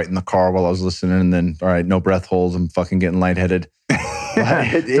work right in the car while I was listening. And then, all right, no breath holds. I'm fucking getting lightheaded.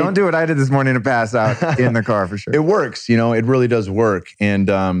 Don't do what I did this morning to pass out in the car for sure. It works. It really does work. And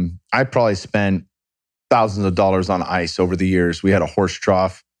I probably spent thousands of dollars on ice over the years. We had a horse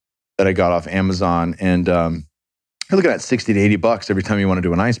trough that I got off Amazon. And you're looking at $60 to $80 every time you want to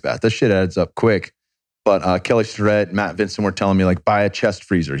do an ice bath. That shit adds up quick. But Kelly Starrett, Matt Vincent were telling me, like, buy a chest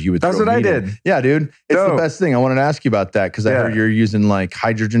freezer. That's what I did. Yeah, dude. It's the best thing. I wanted to ask you about that because I heard you're using like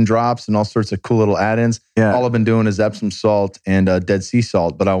hydrogen drops and all sorts of cool little add-ins. Yeah. All I've been doing is Epsom salt and Dead Sea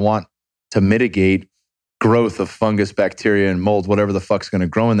salt, but I want to mitigate growth of fungus, bacteria, and mold, whatever the fuck's going to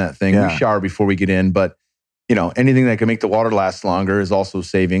grow in that thing. Yeah. We shower before we get in, but anything that can make the water last longer is also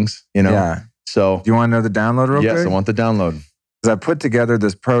savings, Yeah. So do you want to know the download real quick? Yes, I want the download. I put together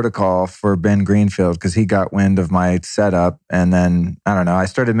this protocol for Ben Greenfield because he got wind of my setup. And then, I don't know, I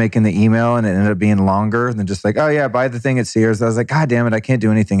started making the email and it ended up being longer than just like, oh yeah, buy the thing at Sears. I was like, God damn it, I can't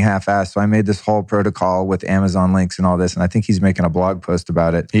do anything half-assed. So I made this whole protocol with Amazon links and all this. And I think he's making a blog post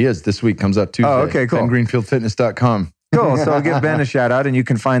about it. He is. This week comes out Tuesday. Oh, okay, cool. BenGreenfieldFitness.com. Cool. So I'll give Ben a shout out and you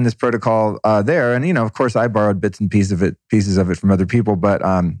can find this protocol there. And, of course, I borrowed bits and pieces of it from other people. But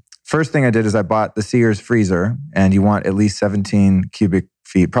first thing I did is I bought the Sears freezer, and you want at least 17 cubic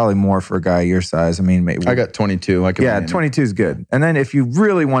feet, probably more for a guy your size. I mean, maybe, I got 22. 22 is good. And then if you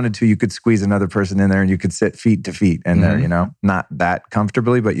really wanted to, you could squeeze another person in there and you could sit feet to feet in there, not that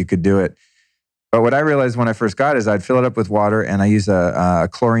comfortably, but you could do it. But what I realized when I first got is I'd fill it up with water, and I use a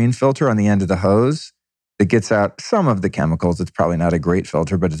chlorine filter on the end of the hose that gets out some of the chemicals. It's probably not a great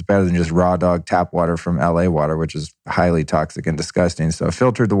filter, but it's better than just raw dog tap water from LA water, which is highly toxic and disgusting. So I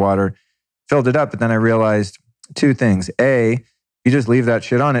filtered the water, filled it up, but then I realized two things. A, you just leave that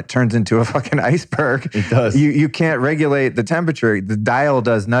shit on, it turns into a fucking iceberg. It does. You can't regulate the temperature. The dial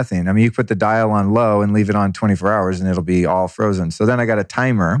does nothing. I mean, you put the dial on low and leave it on 24 hours and it'll be all frozen. So then I got a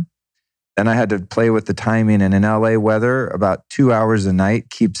timer. Then I had to play with the timing. And in LA weather, about 2 hours a night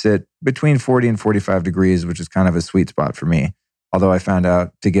keeps it between 40 and 45 degrees, which is kind of a sweet spot for me. Although I found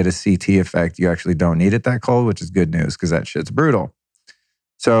out to get a CT effect, you actually don't need it that cold, which is good news because that shit's brutal.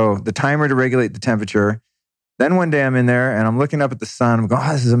 So the timer to regulate the temperature. Then one day I'm in there and I'm looking up at the sun. I'm going,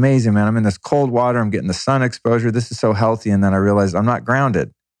 this is amazing, man. I'm in this cold water. I'm getting the sun exposure. This is so healthy. And then I realized I'm not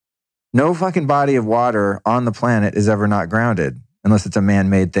grounded. No fucking body of water on the planet is ever not grounded unless it's a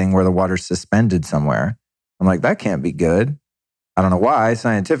man-made thing where the water's suspended somewhere. I'm like, that can't be good. I don't know why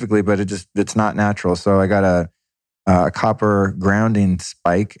scientifically, but it's not natural. So I got a copper grounding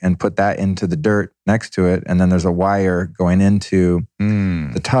spike and put that into the dirt next to it. And then there's a wire going into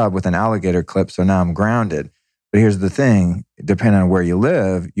the tub with an alligator clip. So now I'm grounded. But here's the thing, depending on where you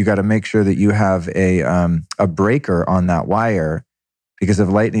live, you got to make sure that you have a breaker on that wire, because if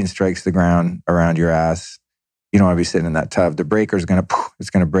lightning strikes the ground around your ass, you don't want to be sitting in that tub. The breaker is going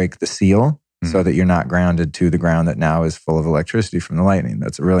to break the seal so that you're not grounded to the ground that now is full of electricity from the lightning.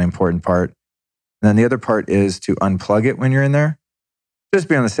 That's a really important part. And then the other part is to unplug it when you're in there. Just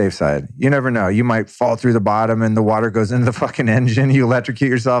be on the safe side. You never know. You might fall through the bottom and the water goes into the fucking engine. You electrocute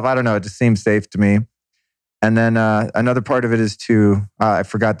yourself. I don't know. It just seems safe to me. And then another part of it is to, I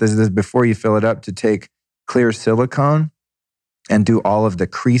forgot this is before you fill it up, to take clear silicone and do all of the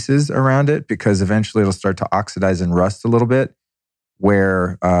creases around it, because eventually it'll start to oxidize and rust a little bit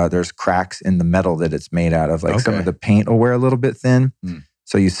where there's cracks in the metal that it's made out of. Like some of the paint will wear a little bit thin.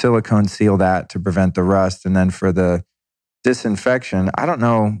 So you silicone seal that to prevent the rust. And then for the disinfection, I don't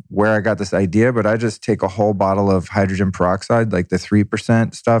know where I got this idea, but I just take a whole bottle of hydrogen peroxide, like the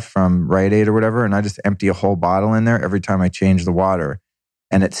 3% stuff from Rite Aid or whatever, and I just empty a whole bottle in there every time I change the water.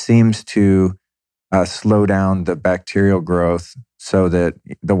 And it seems to slow down the bacterial growth so that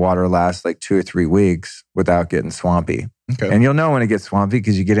the water lasts like 2 or 3 weeks without getting swampy. Okay. And you'll know when it gets swampy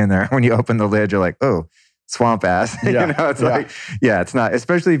because you get in there. When you open the lid, you're like, oh, swamp ass. It's not,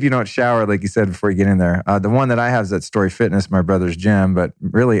 especially if you don't shower, like you said, before you get in there. The one that I have is at Story Fitness, my brother's gym, but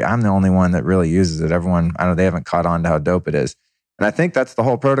really I'm the only one that really uses it. Everyone, I know they haven't caught on to how dope it is. And I think that's the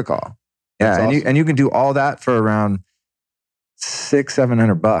whole protocol. Yeah. Awesome. And you can do all that for around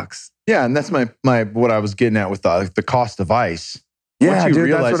 $600-700. Yeah. And that's my what I was getting at with the cost of ice. Yeah,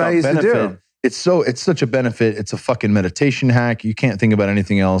 dude, that's what I used to do. It's such a benefit. It's a fucking meditation hack. You can't think about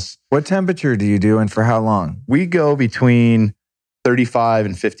anything else. What temperature do you do and for how long? We go between 35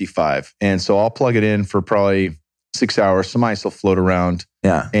 and 55. And so I'll plug it in for probably 6 hours. Some ice will float around.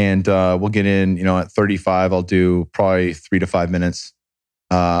 Yeah. And we'll get in, at 35, I'll do probably 3 to 5 minutes.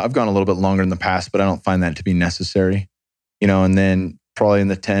 I've gone a little bit longer in the past, but I don't find that to be necessary. And then probably in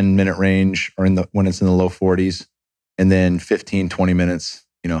the 10-minute range or when it's in the low 40s, and then 15, 20 minutes.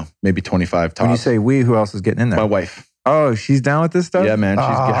 Maybe 25 tops. When you say we, who else is getting in there? My wife. Oh, she's down with this stuff? Yeah, man.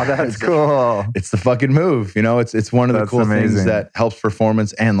 That's cool. It's the fucking move. It's one of the cool things that helps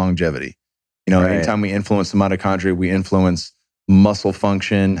performance and longevity. Anytime we influence the mitochondria, we influence muscle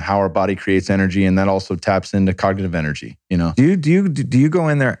function, how our body creates energy, and that also taps into cognitive energy. Do you go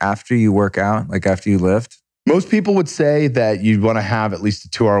in there after you work out, like after you lift? Most people would say that you'd want to have at least a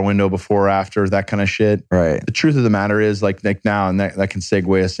 2-hour window before or after, that kind of shit. Right. The truth of the matter is, like now, and that can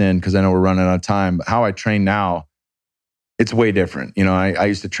segue us in because I know we're running out of time, but how I train now, it's way different. I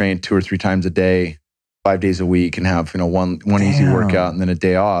used to train 2 or 3 times a day, 5 days a week, and have, one easy workout and then a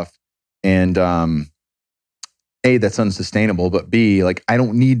day off. And A, that's unsustainable, but B, like I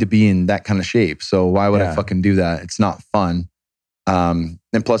don't need to be in that kind of shape. So why would I fucking do that? It's not fun.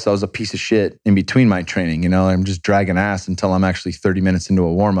 And plus I was a piece of shit in between my training, I'm just dragging ass until I'm actually 30 minutes into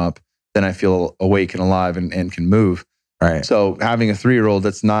a warm up. Then I feel awake and alive and can move. Right. So having a 3-year-old,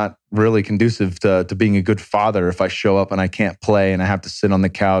 that's not really conducive to being a good father if I show up and I can't play and I have to sit on the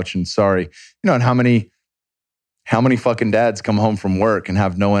couch and and how many fucking dads come home from work and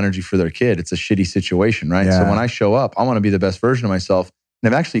have no energy for their kid? It's a shitty situation, right? Yeah. So when I show up, I want to be the best version of myself.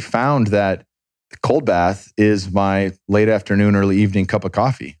 And I've actually found that The cold bath is my late afternoon, early evening cup of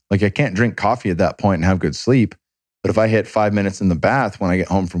coffee. Like I can't drink coffee at that point and have good sleep. But if I hit 5 minutes in the bath when I get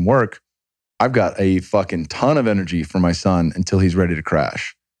home from work, I've got a fucking ton of energy for my son until he's ready to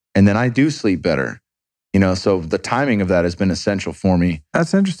crash. And then I do sleep better. So the timing of that has been essential for me.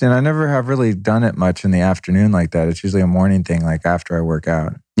 That's interesting. I never have really done it much in the afternoon like that. It's usually a morning thing, like after I work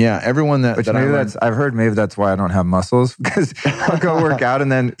out. Yeah, everyone that I've heard maybe that's why I don't have muscles, because I'll go work out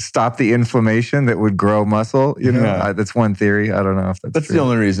and then stop the inflammation that would grow muscle. That's one theory. I don't know if that's true. The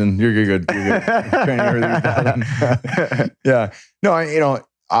only reason. You're good. You're training everything. Yeah. No,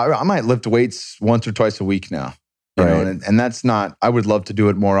 I might lift weights once or twice a week now. And that's not, I would love to do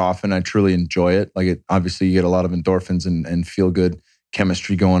it more often. I truly enjoy it. Like obviously you get a lot of endorphins and feel good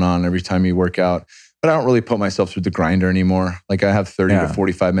chemistry going on every time you work out. But I don't really put myself through the grinder anymore. Like I have 30 to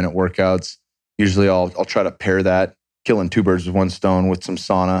 45 minute workouts. Usually I'll try to pair that, killing two birds with one stone, with some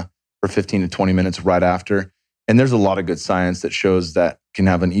sauna for 15 to 20 minutes right after. And there's a lot of good science that shows that can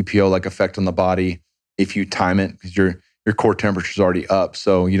have an EPO-like effect on the body if you time it, because your core temperature is already up.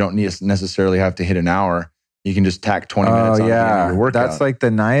 So you don't necessarily have to hit an hour. You can just tack 20 minutes on the end of your workout. That's like the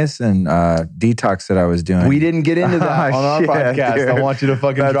niacin detox that I was doing. We didn't get into that on our podcast. Dude. I want you to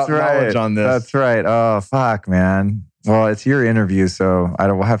fucking drop knowledge on this. That's right. Oh, fuck, man. Well, it's your interview, so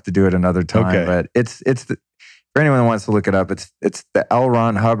we'll have to do it another time. Okay. But it's for anyone that wants to look it up, it's the L.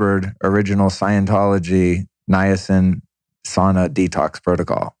 Ron Hubbard original Scientology niacin sauna detox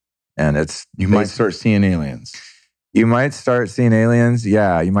protocol. And you might start seeing aliens. You might start seeing aliens.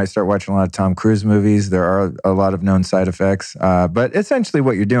 Yeah, you might start watching a lot of Tom Cruise movies. There are a lot of known side effects. But essentially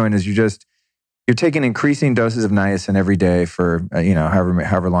what you're doing is you're taking increasing doses of niacin every day for,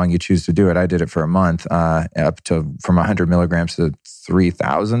 however long you choose to do it. I did it for a month, up to from 100 milligrams to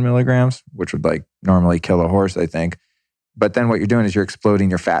 3,000 milligrams, which would like normally kill a horse, I think. But then what you're doing is you're exploding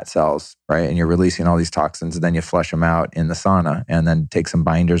your fat cells, right? And you're releasing all these toxins, and then you flush them out in the sauna and then take some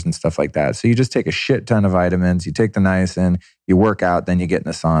binders and stuff like that. So you just take a shit ton of vitamins, you take the niacin, you work out, then you get in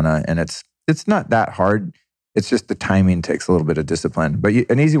the sauna. And it's not that hard. It's just the timing takes a little bit of discipline. But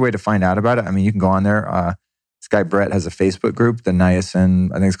an easy way to find out about it, I mean, you can go on there. This guy Brett has a Facebook group, the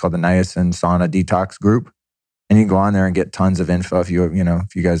niacin, I think it's called the Niacin Sauna Detox Group. And you can go on there and get tons of info if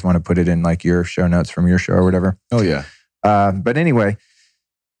you guys want to put it in like your show notes from your show or whatever. Oh, yeah. But anyway,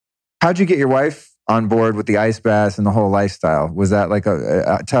 how'd you get your wife on board with the ice baths and the whole lifestyle? Was that like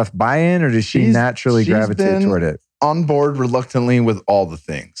a tough buy-in, or did she naturally gravitate toward it? On board reluctantly with all the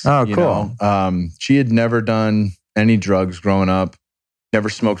things. Oh, cool. She had never done any drugs growing up, never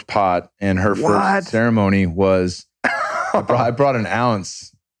smoked pot, and her first ceremony was I brought an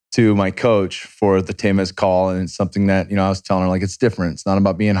ounce to my coach for the Temes call, and it's something that I was telling her, like, it's different. It's not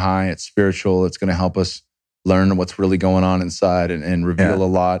about being high. It's spiritual. It's going to help us learn what's really going on inside and reveal a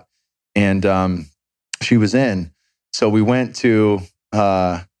lot. And she was in. So we went to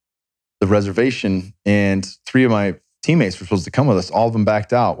the reservation, and 3 of my teammates were supposed to come with us. All of them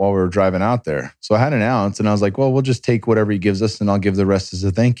backed out while we were driving out there. So I had an ounce, and I was like, well, we'll just take whatever he gives us, and I'll give the rest as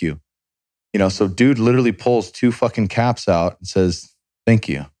a thank you. So dude literally pulls 2 fucking caps out and says, thank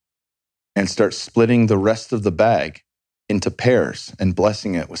you, and starts splitting the rest of the bag into pairs and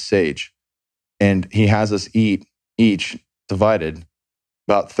blessing it with sage. And he has us eat each, divided,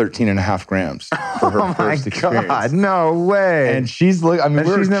 about 13 and a half grams for her first experience. God, no way. And she's like,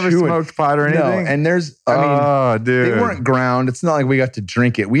 she's never smoked pot or anything? No, and there's, dude. They weren't ground. It's not like we got to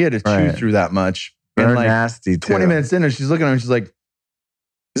drink it. We had to chew through that much. They're and like nasty too. 20 minutes in, and she's looking at me, she's like,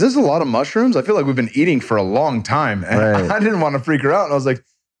 is this a lot of mushrooms? I feel like we've been eating for a long time. And I didn't want to freak her out. And I was like,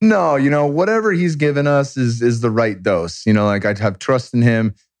 no, whatever he's given us is the right dose. Like I'd have trust in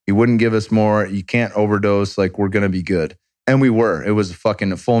him. He wouldn't give us more. You can't overdose. Like, we're going to be good. And we were. It was a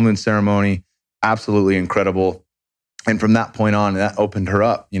full moon ceremony. Absolutely incredible. And from that point on, that opened her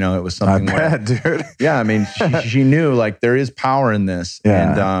up. It was something dude. Yeah, she knew like there is power in this.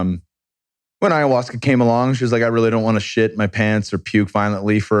 Yeah. And when ayahuasca came along, she was like, I really don't want to shit my pants or puke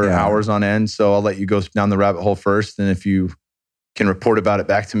violently for hours on end. So I'll let you go down the rabbit hole first. And if you can report about it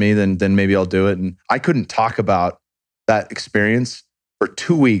back to me, then maybe I'll do it. And I couldn't talk about that experience for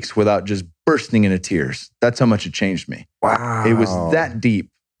 2 weeks without just bursting into tears. That's how much it changed me. Wow. It was that deep,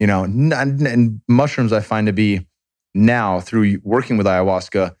 and mushrooms I find to be now, through working with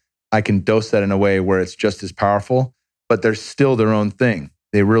ayahuasca, I can dose that in a way where it's just as powerful, but they're still their own thing.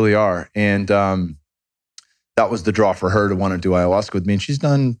 They really are. And that was the draw for her to want to do ayahuasca with me. And she's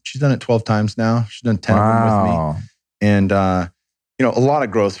done it 12 times now. She's done 10 of them with me. And, a lot of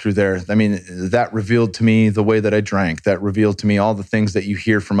growth through there. That revealed to me the way that I drank. That revealed to me all the things that you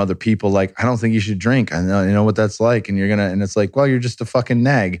hear from other people. Like, I don't think you should drink. I know what that's like. And and it's like, well, you're just a fucking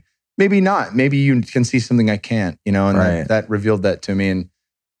nag. maybe not. Maybe you can see something I can't, you know, and Right. that revealed that to me. And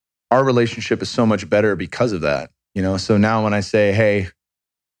our relationship is so much better because of that, you know? So now when I say, hey,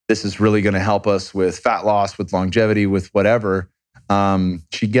 this is really going to help us with fat loss, with longevity, with whatever,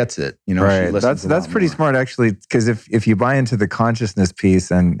 she gets it, you know. She Right. listens That's pretty more. smart, actually, because if you buy into the consciousness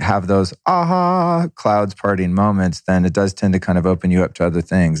piece and have those aha clouds parting moments, then it does tend to kind of open you up to other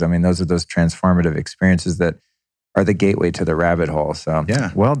things. I mean, those are those transformative experiences that are the gateway to the rabbit hole. So,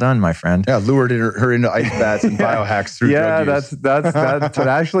 Yeah. well done, my friend. Yeah, lured her into ice baths and biohacks through drug use. that's that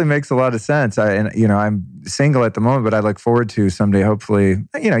actually makes a lot of sense. I'm single at the moment, but I look forward to someday, hopefully,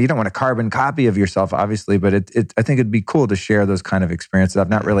 you know, you don't want a carbon copy of yourself, obviously, but I think it'd be cool to share those kind of experiences. I've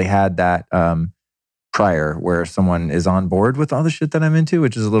not really had that prior where someone is on board with all the shit that I'm into,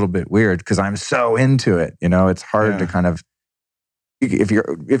 which is a little bit weird because I'm so into it. You know, it's hard to kind of, if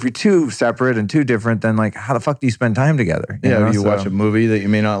you're too separate and too different, then like, how the fuck do you spend time together? You watch a movie that you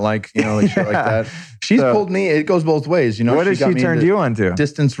may not like, you know, like shit like that. She's pulled me. It goes both ways, you know. What has she turned you on to?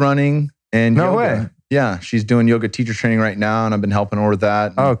 Distance running and no yoga. Way. Yeah, she's doing yoga teacher training right now, and I've been helping her with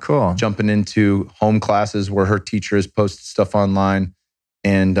that. Oh, cool. Jumping into home classes where her teacher has posted stuff online,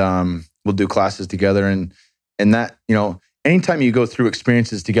 and we'll do classes together. And that, you know, anytime you go through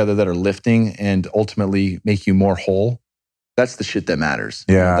experiences together that are lifting and ultimately make you more whole, that's the shit that matters.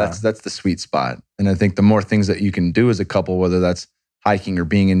 Yeah. That's the sweet spot. And I think the more things that you can do as a couple, whether that's hiking or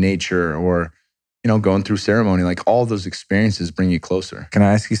being in nature or, you know, going through ceremony, like all those experiences bring you closer. Can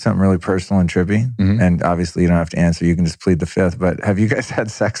I ask you something really personal and trippy? Mm-hmm. And obviously you don't have to answer. You can just plead the fifth. But have you guys had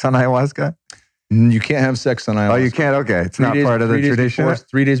sex on ayahuasca? You can't have sex on ayahuasca. Oh, you can't? Okay. It's not part of the tradition?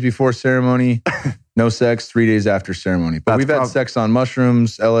 3 days before ceremony, no sex. 3 days after ceremony. But we've had sex on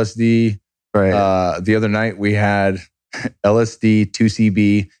mushrooms, LSD. Right. The other night we had LSD,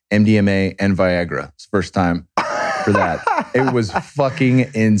 2CB, MDMA, and Viagra. It's the first time for that. It was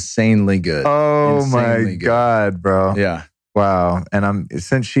fucking insanely good. Oh my God, bro. Yeah. Wow. And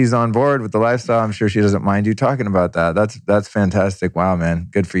since she's on board with the lifestyle, I'm sure she doesn't mind you talking about that. That's fantastic. Wow, man.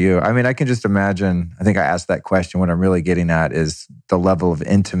 Good for you. I mean, I can just imagine, I think I asked that question. What I'm really getting at is the level of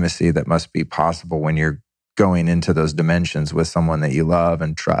intimacy that must be possible when you're going into those dimensions with someone that you love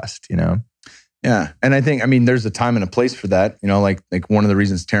and trust, you know? Yeah. And I think, I mean, there's a time and a place for that. You know, like one of the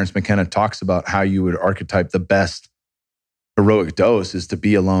reasons Terrence McKenna talks about how you would archetype the best heroic dose is to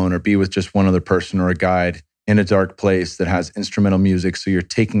be alone or be with just one other person or a guide in a dark place that has instrumental music. So you're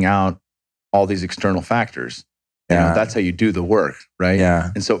taking out all these external factors. You know, that's how you do the work, right? Yeah.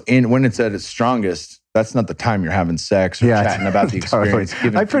 And so when it's at its strongest, that's not the time you're having sex or chatting about the experience.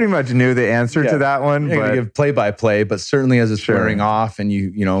 I pretty much knew the answer to that one. You're going to give play-by-play, but certainly as it's wearing off and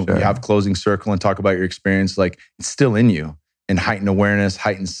you have closing circle and talk about your experience, like it's still in you. And heightened awareness,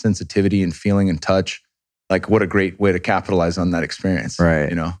 heightened sensitivity and feeling and touch. Like what a great way to capitalize on that experience. Right.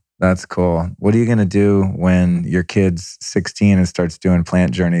 You know? That's cool. What are you going to do when your kid's 16 and starts doing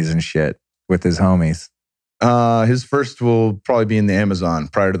plant journeys and shit with his homies? His first will probably be in the Amazon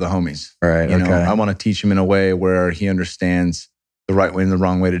prior to the homies. Right. You know, I want to teach him in a way where he understands the right way and the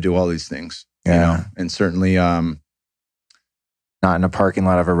wrong way to do all these things. Yeah. You know? And certainly, not in a parking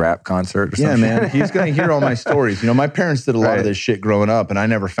lot of a rap concert or something. Yeah, man. He's going to hear all my stories. You know, my parents did a lot of this shit growing up and I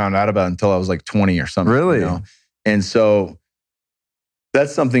never found out about it until I was like 20 or something. Really? You know? And so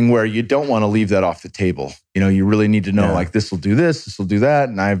that's something where you don't want to leave that off the table. You know, you really need to know like this will do this, this will do that.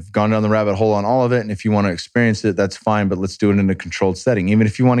 And I've gone down the rabbit hole on all of it. And if you want to experience it, that's fine, but let's do it in a controlled setting. Even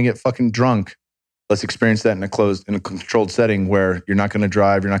if you want to get fucking drunk, let's experience that in a controlled setting where you're not going to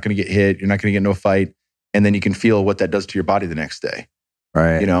drive, you're not going to get hit, you're not going to get into a fight. And then you can feel what that does to your body the next day.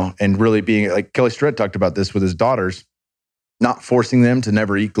 Right. You know, and really being like Kelly Starrett talked about this with his daughters, not forcing them to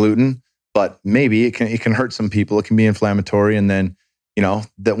never eat gluten, but maybe it can hurt some people. It can be inflammatory. And then, you know,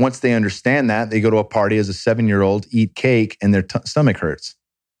 that once they understand that, they go to a party as a 7-year-old, eat cake, and their stomach hurts.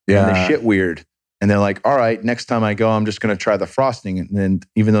 Yeah. And they shit weird. And they're like, all right, next time I go, I'm just going to try the frosting. And then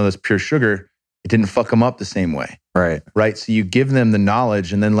even though that's pure sugar, it didn't fuck them up the same way. Right. Right. So you give them the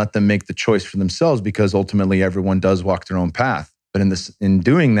knowledge and then let them make the choice for themselves because ultimately everyone does walk their own path. But in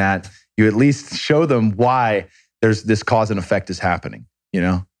doing that, you at least show them why there's this cause and effect is happening, you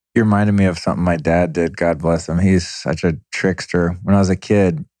know? You reminded me of something my dad did. God bless him. He's such a trickster. When I was a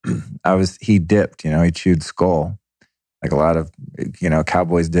kid, he dipped, you know, he chewed skull like a lot of, you know,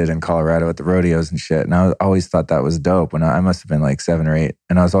 cowboys did in Colorado at the rodeos and shit. And I always thought that was dope when I must have been like 7 or 8.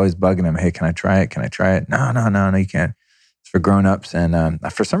 And I was always bugging him, hey, can I try it? Can I try it? No, you can't. It's for grownups. And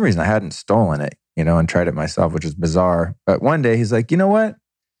for some reason I hadn't stolen it, you know, and tried it myself, which is bizarre. But one day he's like, you know what?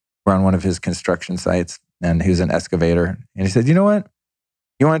 We're on one of his construction sites and he was an excavator. And he said, you know what?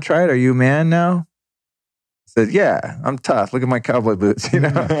 You want to try it? Are you a man now? I said, yeah, I'm tough. Look at my cowboy boots, you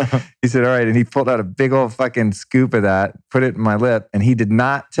know? He said, all right. And he pulled out a big old fucking scoop of that, put it in my lip, and he did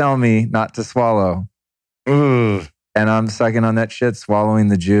not tell me not to swallow. Ugh. And I'm sucking on that shit, swallowing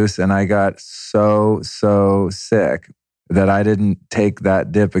the juice. And I got so sick that I didn't take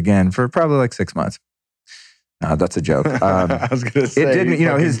that dip again for probably like 6 months. No, that's a joke. I was going to say, it didn't, you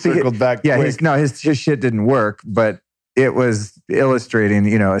know, his circled back. Yeah, quick. his shit didn't work, but it was illustrating,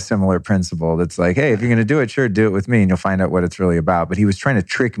 you know, a similar principle. That's like, hey, if you're going to do it, sure, do it with me and you'll find out what it's really about. But he was trying to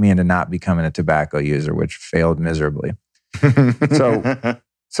trick me into not becoming a tobacco user, which failed miserably.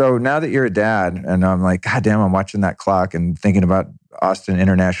 So now that you're a dad, and I'm like, God damn, I'm watching that clock and thinking about Austin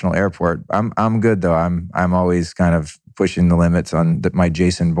International Airport. I'm good though. I'm always kind of pushing the limits on my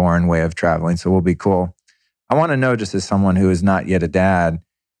Jason Bourne way of traveling. So we'll be cool. I want to know, just as someone who is not yet a dad,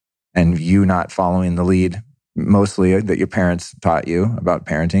 and you not following the lead, mostly that your parents taught you about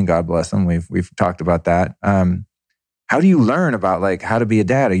parenting. God bless them. We've talked about that. How do you learn about like how to be a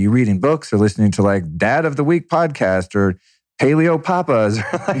dad? Are you reading books or listening to like Dad of the Week podcast or Paleo Papas?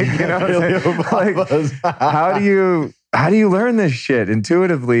 Like, you know, Paleo Papas. Like, how do you learn this shit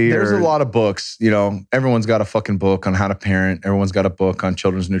intuitively? There's a lot of books. You know, everyone's got a fucking book on how to parent. Everyone's got a book on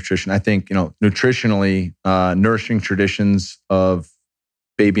children's nutrition. I think, you know, nutritionally, Nourishing Traditions of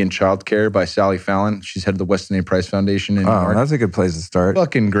Baby and Child Care by Sally Fallon. She's head of the Weston A. Price Foundation in New York. That's a good place to start.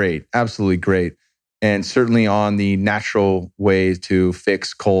 Fucking great. Absolutely great. And certainly on the natural way to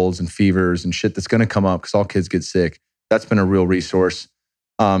fix colds and fevers and shit that's going to come up because all kids get sick. That's been a real resource.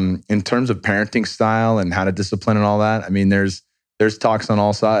 In terms of parenting style and how to discipline and all that, I mean, there's talks on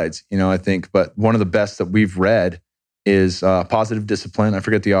all sides, you know, I think. But one of the best that we've read is Positive Discipline. I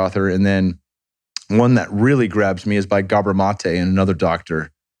forget the author. And then one that really grabs me is by Gabor Mate and another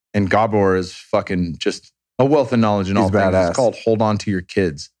doctor. And Gabor is fucking just a wealth of knowledge in all things. Badass. It's called Hold On to Your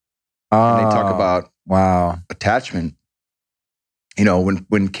Kids. And they talk about attachment. You know,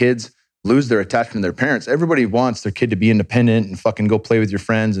 when kids lose their attachment to their parents, everybody wants their kid to be independent and fucking go play with your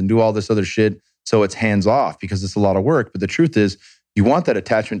friends and do all this other shit. So it's hands off because it's a lot of work. But the truth is, you want that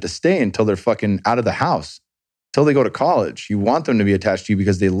attachment to stay until they're fucking out of the house, until they go to college. You want them to be attached to you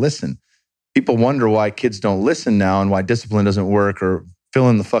because they listen. People wonder why kids don't listen now and why discipline doesn't work or fill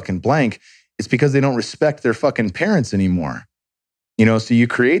in the fucking blank. It's because they don't respect their fucking parents anymore. You know, so you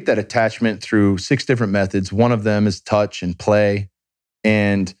create that attachment through 6 different methods. One of them is touch and play.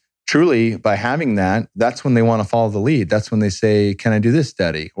 And truly, by having that, that's when they want to follow the lead. That's when they say, can I do this,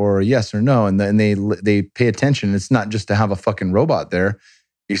 daddy? Or yes or no. And then they pay attention. It's not just to have a fucking robot there.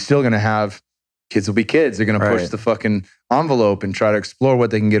 You're still going to have, kids will be kids. They're going to push the fucking envelope and try to explore what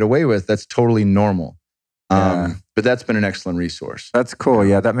they can get away with. That's totally normal. But that's been an excellent resource. That's cool.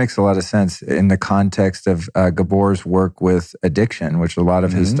 Yeah, that makes a lot of sense in the context of Gabor's work with addiction, which a lot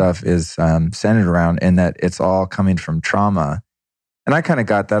of his stuff is centered around, in that it's all coming from trauma. And I kind of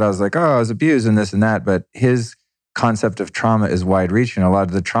got that. I was like, oh, I was abused and this and that. But his concept of trauma is wide reaching. A lot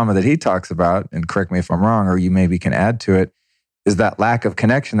of the trauma that he talks about, and correct me if I'm wrong, or you maybe can add to it, is that lack of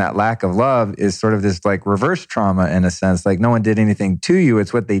connection, that lack of love is sort of this like reverse trauma in a sense. Like no one did anything to you.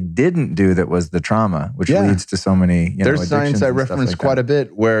 It's what they didn't do that was the trauma, which leads to so many, There's science I reference quite a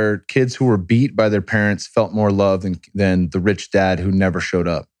bit where kids who were beat by their parents felt more love than the rich dad who never showed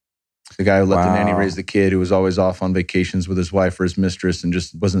up. The guy who let the nanny raise the kid, who was always off on vacations with his wife or his mistress and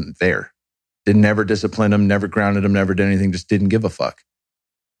just wasn't there. Never disciplined him, never grounded him, never did anything, just didn't give a fuck.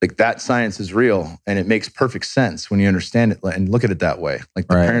 Like that science is real and it makes perfect sense when you understand it and look at it that way. Like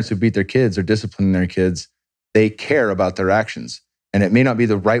the parents who beat their kids or disciplining their kids, they care about their actions. And it may not be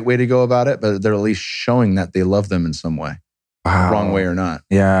the right way to go about it, but they're at least showing that they love them in some way. Wow. Wrong way or not.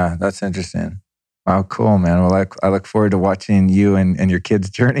 Yeah, that's interesting. Wow, cool, man. Well, I look forward to watching you and your kid's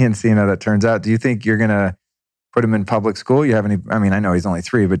journey and seeing how that turns out. Do you think you're going to put him in public school? You have any, I mean, I know he's only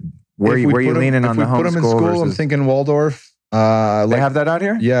 3, but where are you leaning on the homeschool? If we put him in school, I'm thinking Waldorf. They have that out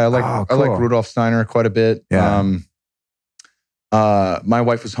here? Yeah, I like Rudolf Steiner quite a bit. Yeah. My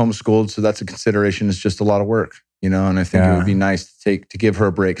wife was homeschooled, so that's a consideration. It's just a lot of work, you know, and I think it would be nice to give her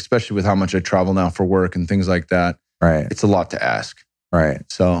a break, especially with how much I travel now for work and things like that. Right. It's a lot to ask. Right.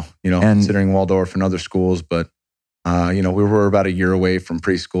 So, you know, considering Waldorf and other schools, but, you know, we were about a year away from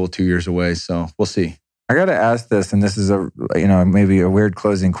preschool, 2 years away. So we'll see. I got to ask this, and this is maybe a weird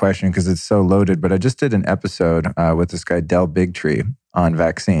closing question because it's so loaded, but I just did an episode with this guy, Del Bigtree, on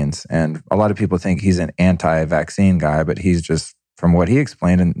vaccines. And a lot of people think he's an anti-vaccine guy, but he's just, from what he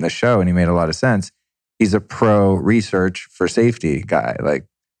explained in the show, and he made a lot of sense, he's a pro-research for safety guy. Like,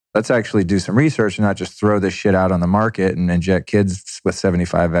 let's actually do some research and not just throw this shit out on the market and inject kids with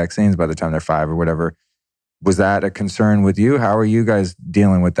 75 vaccines by the time they're 5 or whatever. Was that a concern with you? How are you guys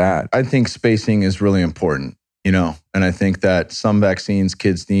dealing with that? I think spacing is really important, and I think that some vaccines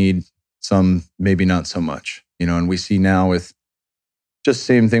kids need, some maybe not so much, and we see now with just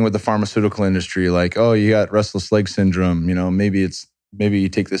same thing with the pharmaceutical industry, like, oh, you got restless leg syndrome, maybe you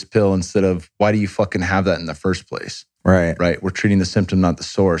take this pill instead of, why do you fucking have that in the first place? Right. We're treating the symptom, not the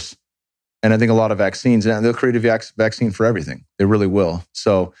source. And I think a lot of vaccines, and they'll create a vaccine for everything. They really will.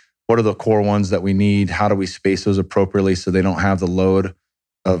 So what are the core ones that we need? How do we space those appropriately so they don't have the load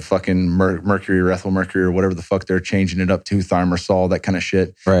of fucking mercury or ethyl mercury or whatever the fuck they're changing it up to, thimerosal, that kind of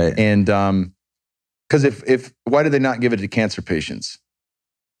shit. Right. And because if why do they not give it to cancer patients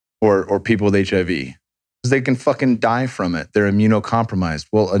or people with HIV? Because they can fucking die from it. They're immunocompromised.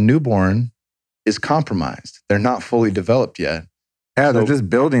 Well, a newborn is compromised. They're not fully developed yet. Yeah, So they're just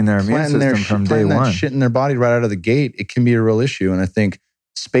building their immune system from day that one. shit in their body right out of the gate, it can be a real issue. And I think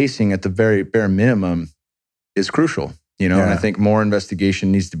spacing at the very bare minimum is crucial, and I think more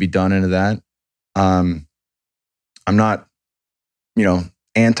investigation needs to be done into that. I'm not,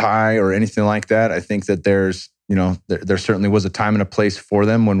 anti or anything like that. I think that there's, there certainly was a time and a place for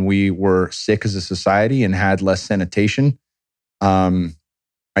them when we were sick as a society and had less sanitation.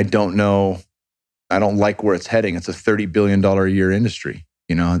 I don't know. I don't like where it's heading. It's a $30 billion a year industry.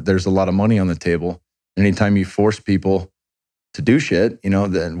 There's a lot of money on the table. Anytime you force people to do shit,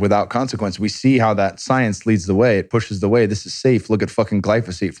 then without consequence, we see how that science leads the way. It pushes the way. This is safe. Look at fucking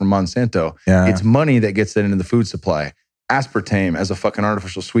glyphosate from Monsanto. Yeah. It's money that gets it into the food supply. Aspartame as a fucking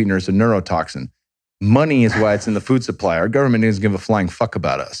artificial sweetener is a neurotoxin. Money is why it's in the food supply. Our government doesn't give a flying fuck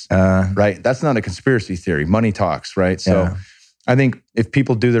about us, right? That's not a conspiracy theory. Money talks, right? So I think if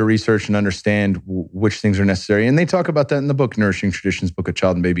people do their research and understand which things are necessary, and they talk about that in the book, Nourishing Traditions, Book of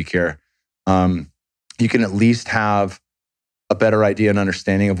Child and Baby Care, you can at least have a better idea and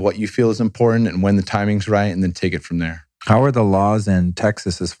understanding of what you feel is important and when the timing's right, and then take it from there. How are the laws in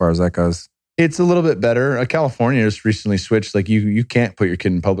Texas as far as that goes? It's a little bit better. California just recently switched. Like you can't put your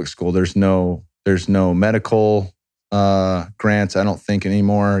kid in public school. There's no medical grants, I don't think,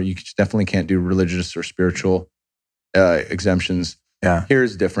 anymore. You definitely can't do religious or spiritual exemptions. Yeah.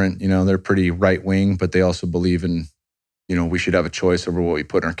 Here's different. They're pretty right wing, but they also believe in, we should have a choice over what we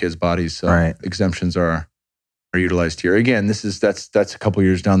put in our kids' bodies. So exemptions are utilized here. Again, that's a couple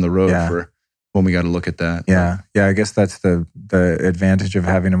years down the road for when we got to look at that. Yeah. Yeah. I guess that's the advantage of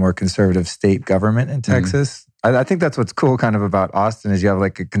having a more conservative state government in Texas. I think that's what's cool kind of about Austin is you have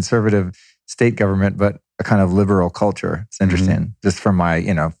like a conservative state government, but a kind of liberal culture. It's interesting. Just from my,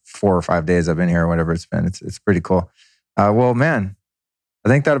 4 or 5 days I've been here or whatever it's been. It's pretty cool. Well, man, I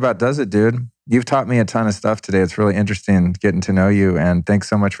think that about does it, dude. You've taught me a ton of stuff today. It's really interesting getting to know you. And thanks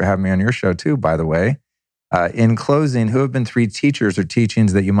so much for having me on your show too, by the way. In closing, who have been 3 teachers or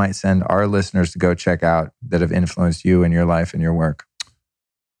teachings that you might send our listeners to go check out that have influenced you in your life and your work?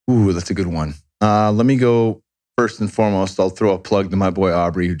 Ooh, that's a good one. Let me go first and foremost. I'll throw a plug to my boy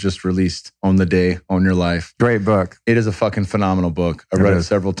Aubrey, who just released Own the Day, Own Your Life. Great book. It is a fucking phenomenal book. I've read it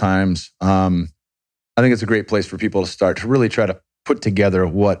several times. I think it's a great place for people to start to really try to put together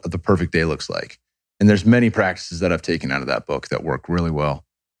what the perfect day looks like. And there's many practices that I've taken out of that book that work really well.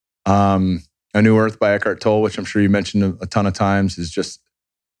 A New Earth by Eckhart Tolle, which I'm sure you mentioned a ton of times,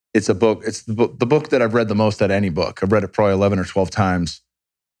 it's a book. It's the book that I've read the most out of any book. I've read it probably 11 or 12 times.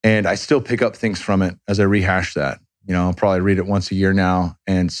 And I still pick up things from it as I rehash that. I'll probably read it once a year now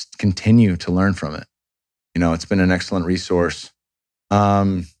and continue to learn from it. It's been an excellent resource.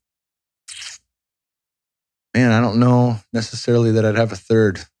 Man, I don't know necessarily that I'd have a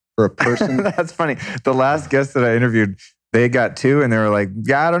third for a person. That's funny. The last guest that I interviewed, they got 2 and they were like,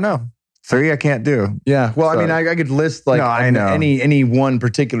 yeah, I don't know. 3 I can't do. Yeah. Well, I mean, I could list like any one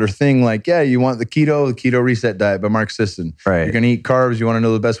particular thing. Like, you want the keto reset diet by Mark Sisson. Right. You're going to eat carbs. You want to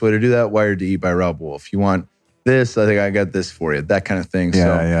know the best way to do that? Wired to Eat by Rob Wolf. You want this? I think I got this for you. That kind of thing.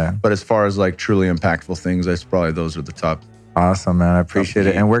 Yeah. But as far as like truly impactful things, those are the top. Awesome, man. I appreciate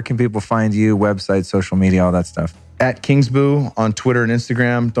it. And where can people find you? Website, social media, all that stuff? At Kingsboo on Twitter and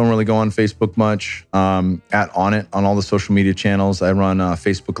Instagram. Don't really go on Facebook much. At On It on all the social media channels. I run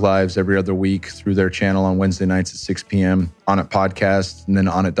Facebook Lives every other week through their channel on Wednesday nights at 6 p.m. On It Podcast, and then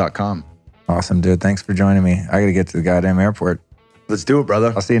onit.com. Awesome, dude. Thanks for joining me. I got to get to the goddamn airport. Let's do it,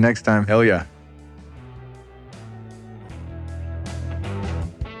 brother. I'll see you next time. Hell yeah.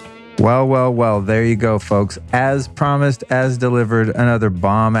 Well, there you go, folks. As promised, as delivered, another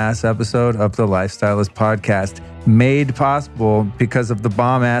bomb-ass episode of the Lifestylist Podcast, made possible because of the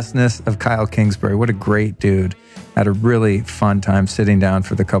bomb-assness of Kyle Kingsbury. What a great dude. Had a really fun time sitting down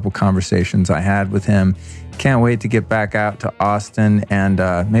for the couple conversations I had with him. Can't wait to get back out to Austin, and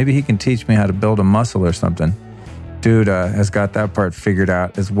maybe he can teach me how to build a muscle or something. Dude has got that part figured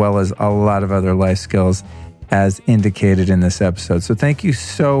out, as well as a lot of other life skills as indicated in this episode. So thank you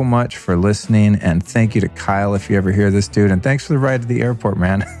so much for listening, and thank you to Kyle if you ever hear this, dude. And thanks for the ride to the airport,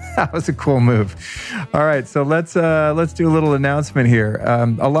 man. That was a cool move. All right, so let's do a little announcement here.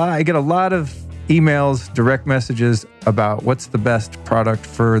 I get a lot of emails, direct messages about what's the best product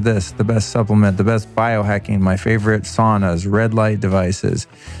for this, the best supplement, the best biohacking, my favorite saunas, red light devices,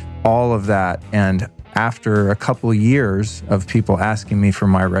 all of that. And after a couple years of people asking me for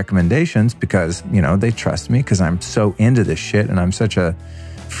my recommendations, because, you know, they trust me because I'm so into this shit and I'm such a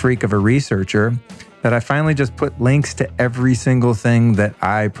freak of a researcher, that I finally just put links to every single thing that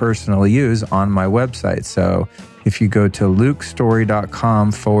I personally use on my website. So if you go to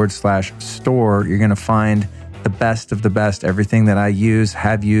lukestory.com/store, you're going to find the best of the best, everything that I use,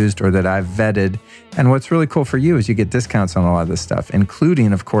 have used, or that I've vetted. And what's really cool for you is you get discounts on a lot of this stuff,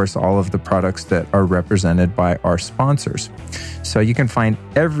 including, of course, all of the products that are represented by our sponsors. So you can find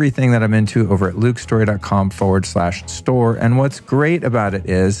everything that I'm into over at lukestory.com/store. And what's great about it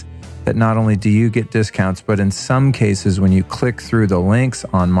is that not only do you get discounts, but in some cases, when you click through the links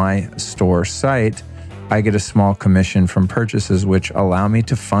on my store site, I get a small commission from purchases, which allow me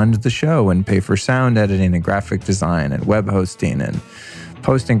to fund the show and pay for sound editing and graphic design and web hosting and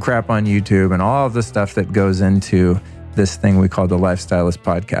posting crap on YouTube and all of the stuff that goes into this thing we call the Lifestylist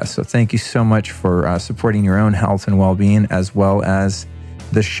Podcast. So thank you so much for supporting your own health and well-being, as well as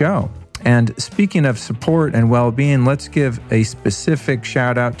the show. And speaking of support and well-being, let's give a specific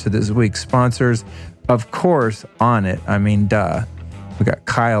shout out to this week's sponsors. Of course, Onnit. I mean, duh. We got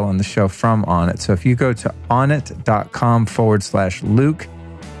Kyle on the show from Onnit. So if you go to onnit.com/Luke,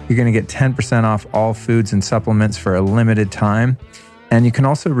 you're going to get 10% off all foods and supplements for a limited time. And you can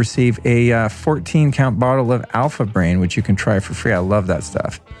also receive a 14-count bottle of Alpha Brain, which you can try for free. I love that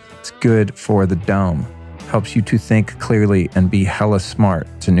stuff. It's good for the dome. Helps you to think clearly and be hella smart.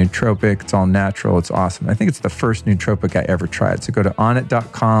 It's a nootropic. It's all natural. It's awesome. I think it's the first nootropic I ever tried. So go to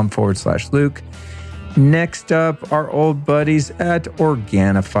onnit.com/Luke. Next up, our old buddies at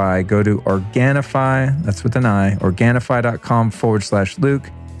Organifi. Go to Organifi, that's with an I, Organifi.com/Luke.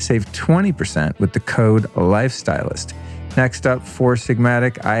 Save 20% with the code Lifestylist. Next up, Four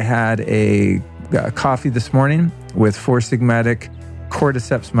Sigmatic. I had a coffee this morning with Four Sigmatic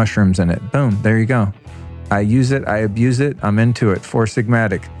cordyceps mushrooms in it. Boom, there you go. I use it, I abuse it, I'm into it. Four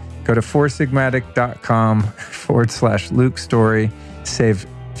Sigmatic. Go to foursigmatic.com/Luke Story. Save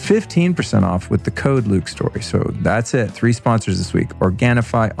 15% off with the code Luke Story. So that's it. 3 sponsors this week: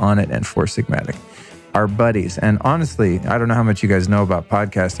 Organifi, Onnit, and Four Sigmatic. Our buddies. And honestly, I don't know how much you guys know about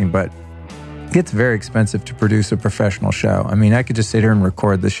podcasting, but it's very expensive to produce a professional show. I mean, I could just sit here and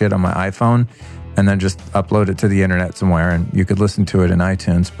record this shit on my iPhone and then just upload it to the internet somewhere, and you could listen to it in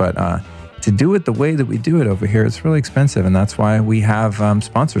iTunes. But to do it the way that we do it over here, it's really expensive. And that's why we have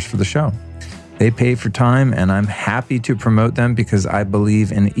sponsors for the show. They pay for time, and I'm happy to promote them because I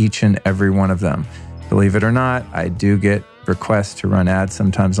believe in each and every one of them. Believe it or not, I do get requests to run ads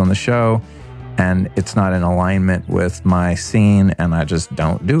sometimes on the show, and it's not in alignment with my scene, and I just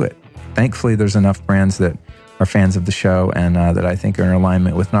don't do it. Thankfully, there's enough brands that are fans of the show and that I think are in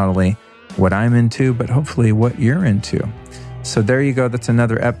alignment with not only what I'm into, but hopefully what you're into. So there you go. That's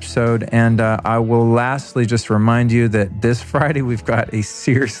another episode. And I will lastly just remind you that this Friday, we've got a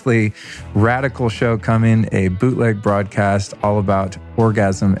seriously radical show coming, a bootleg broadcast all about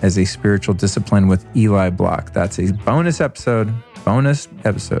orgasm as a spiritual discipline with Eli Block. That's a bonus episode,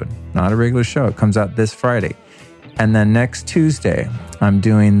 not a regular show. It comes out this Friday. And then next Tuesday, I'm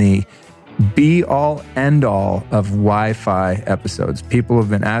doing the be-all, end-all of Wi-Fi episodes. People have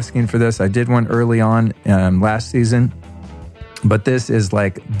been asking for this. I did one early on last season. But this is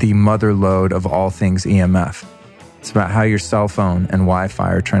like the mother lode of all things EMF. It's about how your cell phone and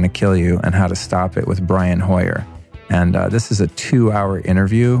Wi-Fi are trying to kill you and how to stop it with Brian Hoyer. And this is a 2-hour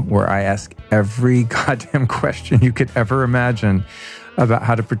interview where I ask every goddamn question you could ever imagine about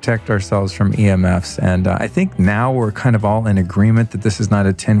how to protect ourselves from EMFs. And I think now we're kind of all in agreement that this is not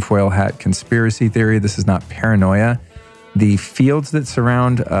a tinfoil hat conspiracy theory. This is not paranoia. The fields that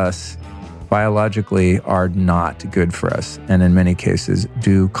surround us biologically are not good for us, and in many cases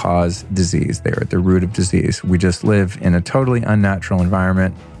do cause disease. They're at the root of disease. We just live in a totally unnatural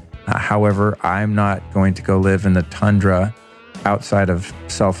environment. However, I'm not going to go live in the tundra outside of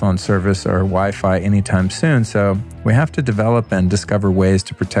cell phone service or Wi-Fi anytime soon. So we have to develop and discover ways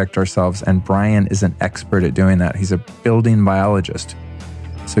to protect ourselves. And Brian is an expert at doing that. He's a building biologist.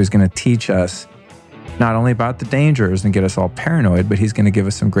 So he's going to teach us not only about the dangers and get us all paranoid, but he's going to give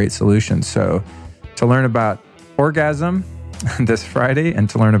us some great solutions. So To learn about orgasm this Friday and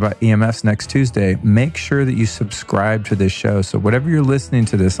to learn about EMFs next Tuesday, make sure that you subscribe to this show. So whatever you're listening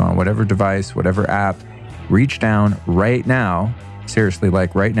to this on, whatever device, whatever app, reach down right now, seriously,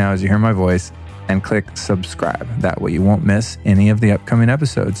 like right now as you hear my voice, and click subscribe. That way you won't miss any of the upcoming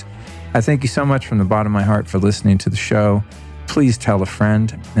episodes. I thank you so much from the bottom of my heart for listening to the show. Please tell a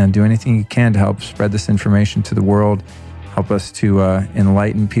friend and do anything you can to help spread this information to the world. Help us to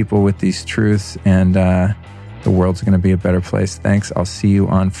enlighten people with these truths, and the world's going to be a better place. Thanks. I'll see you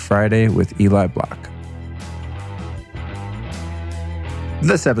on Friday with Eli Block.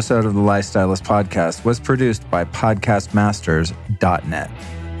 This episode of the Lifestylist Podcast was produced by podcastmasters.net.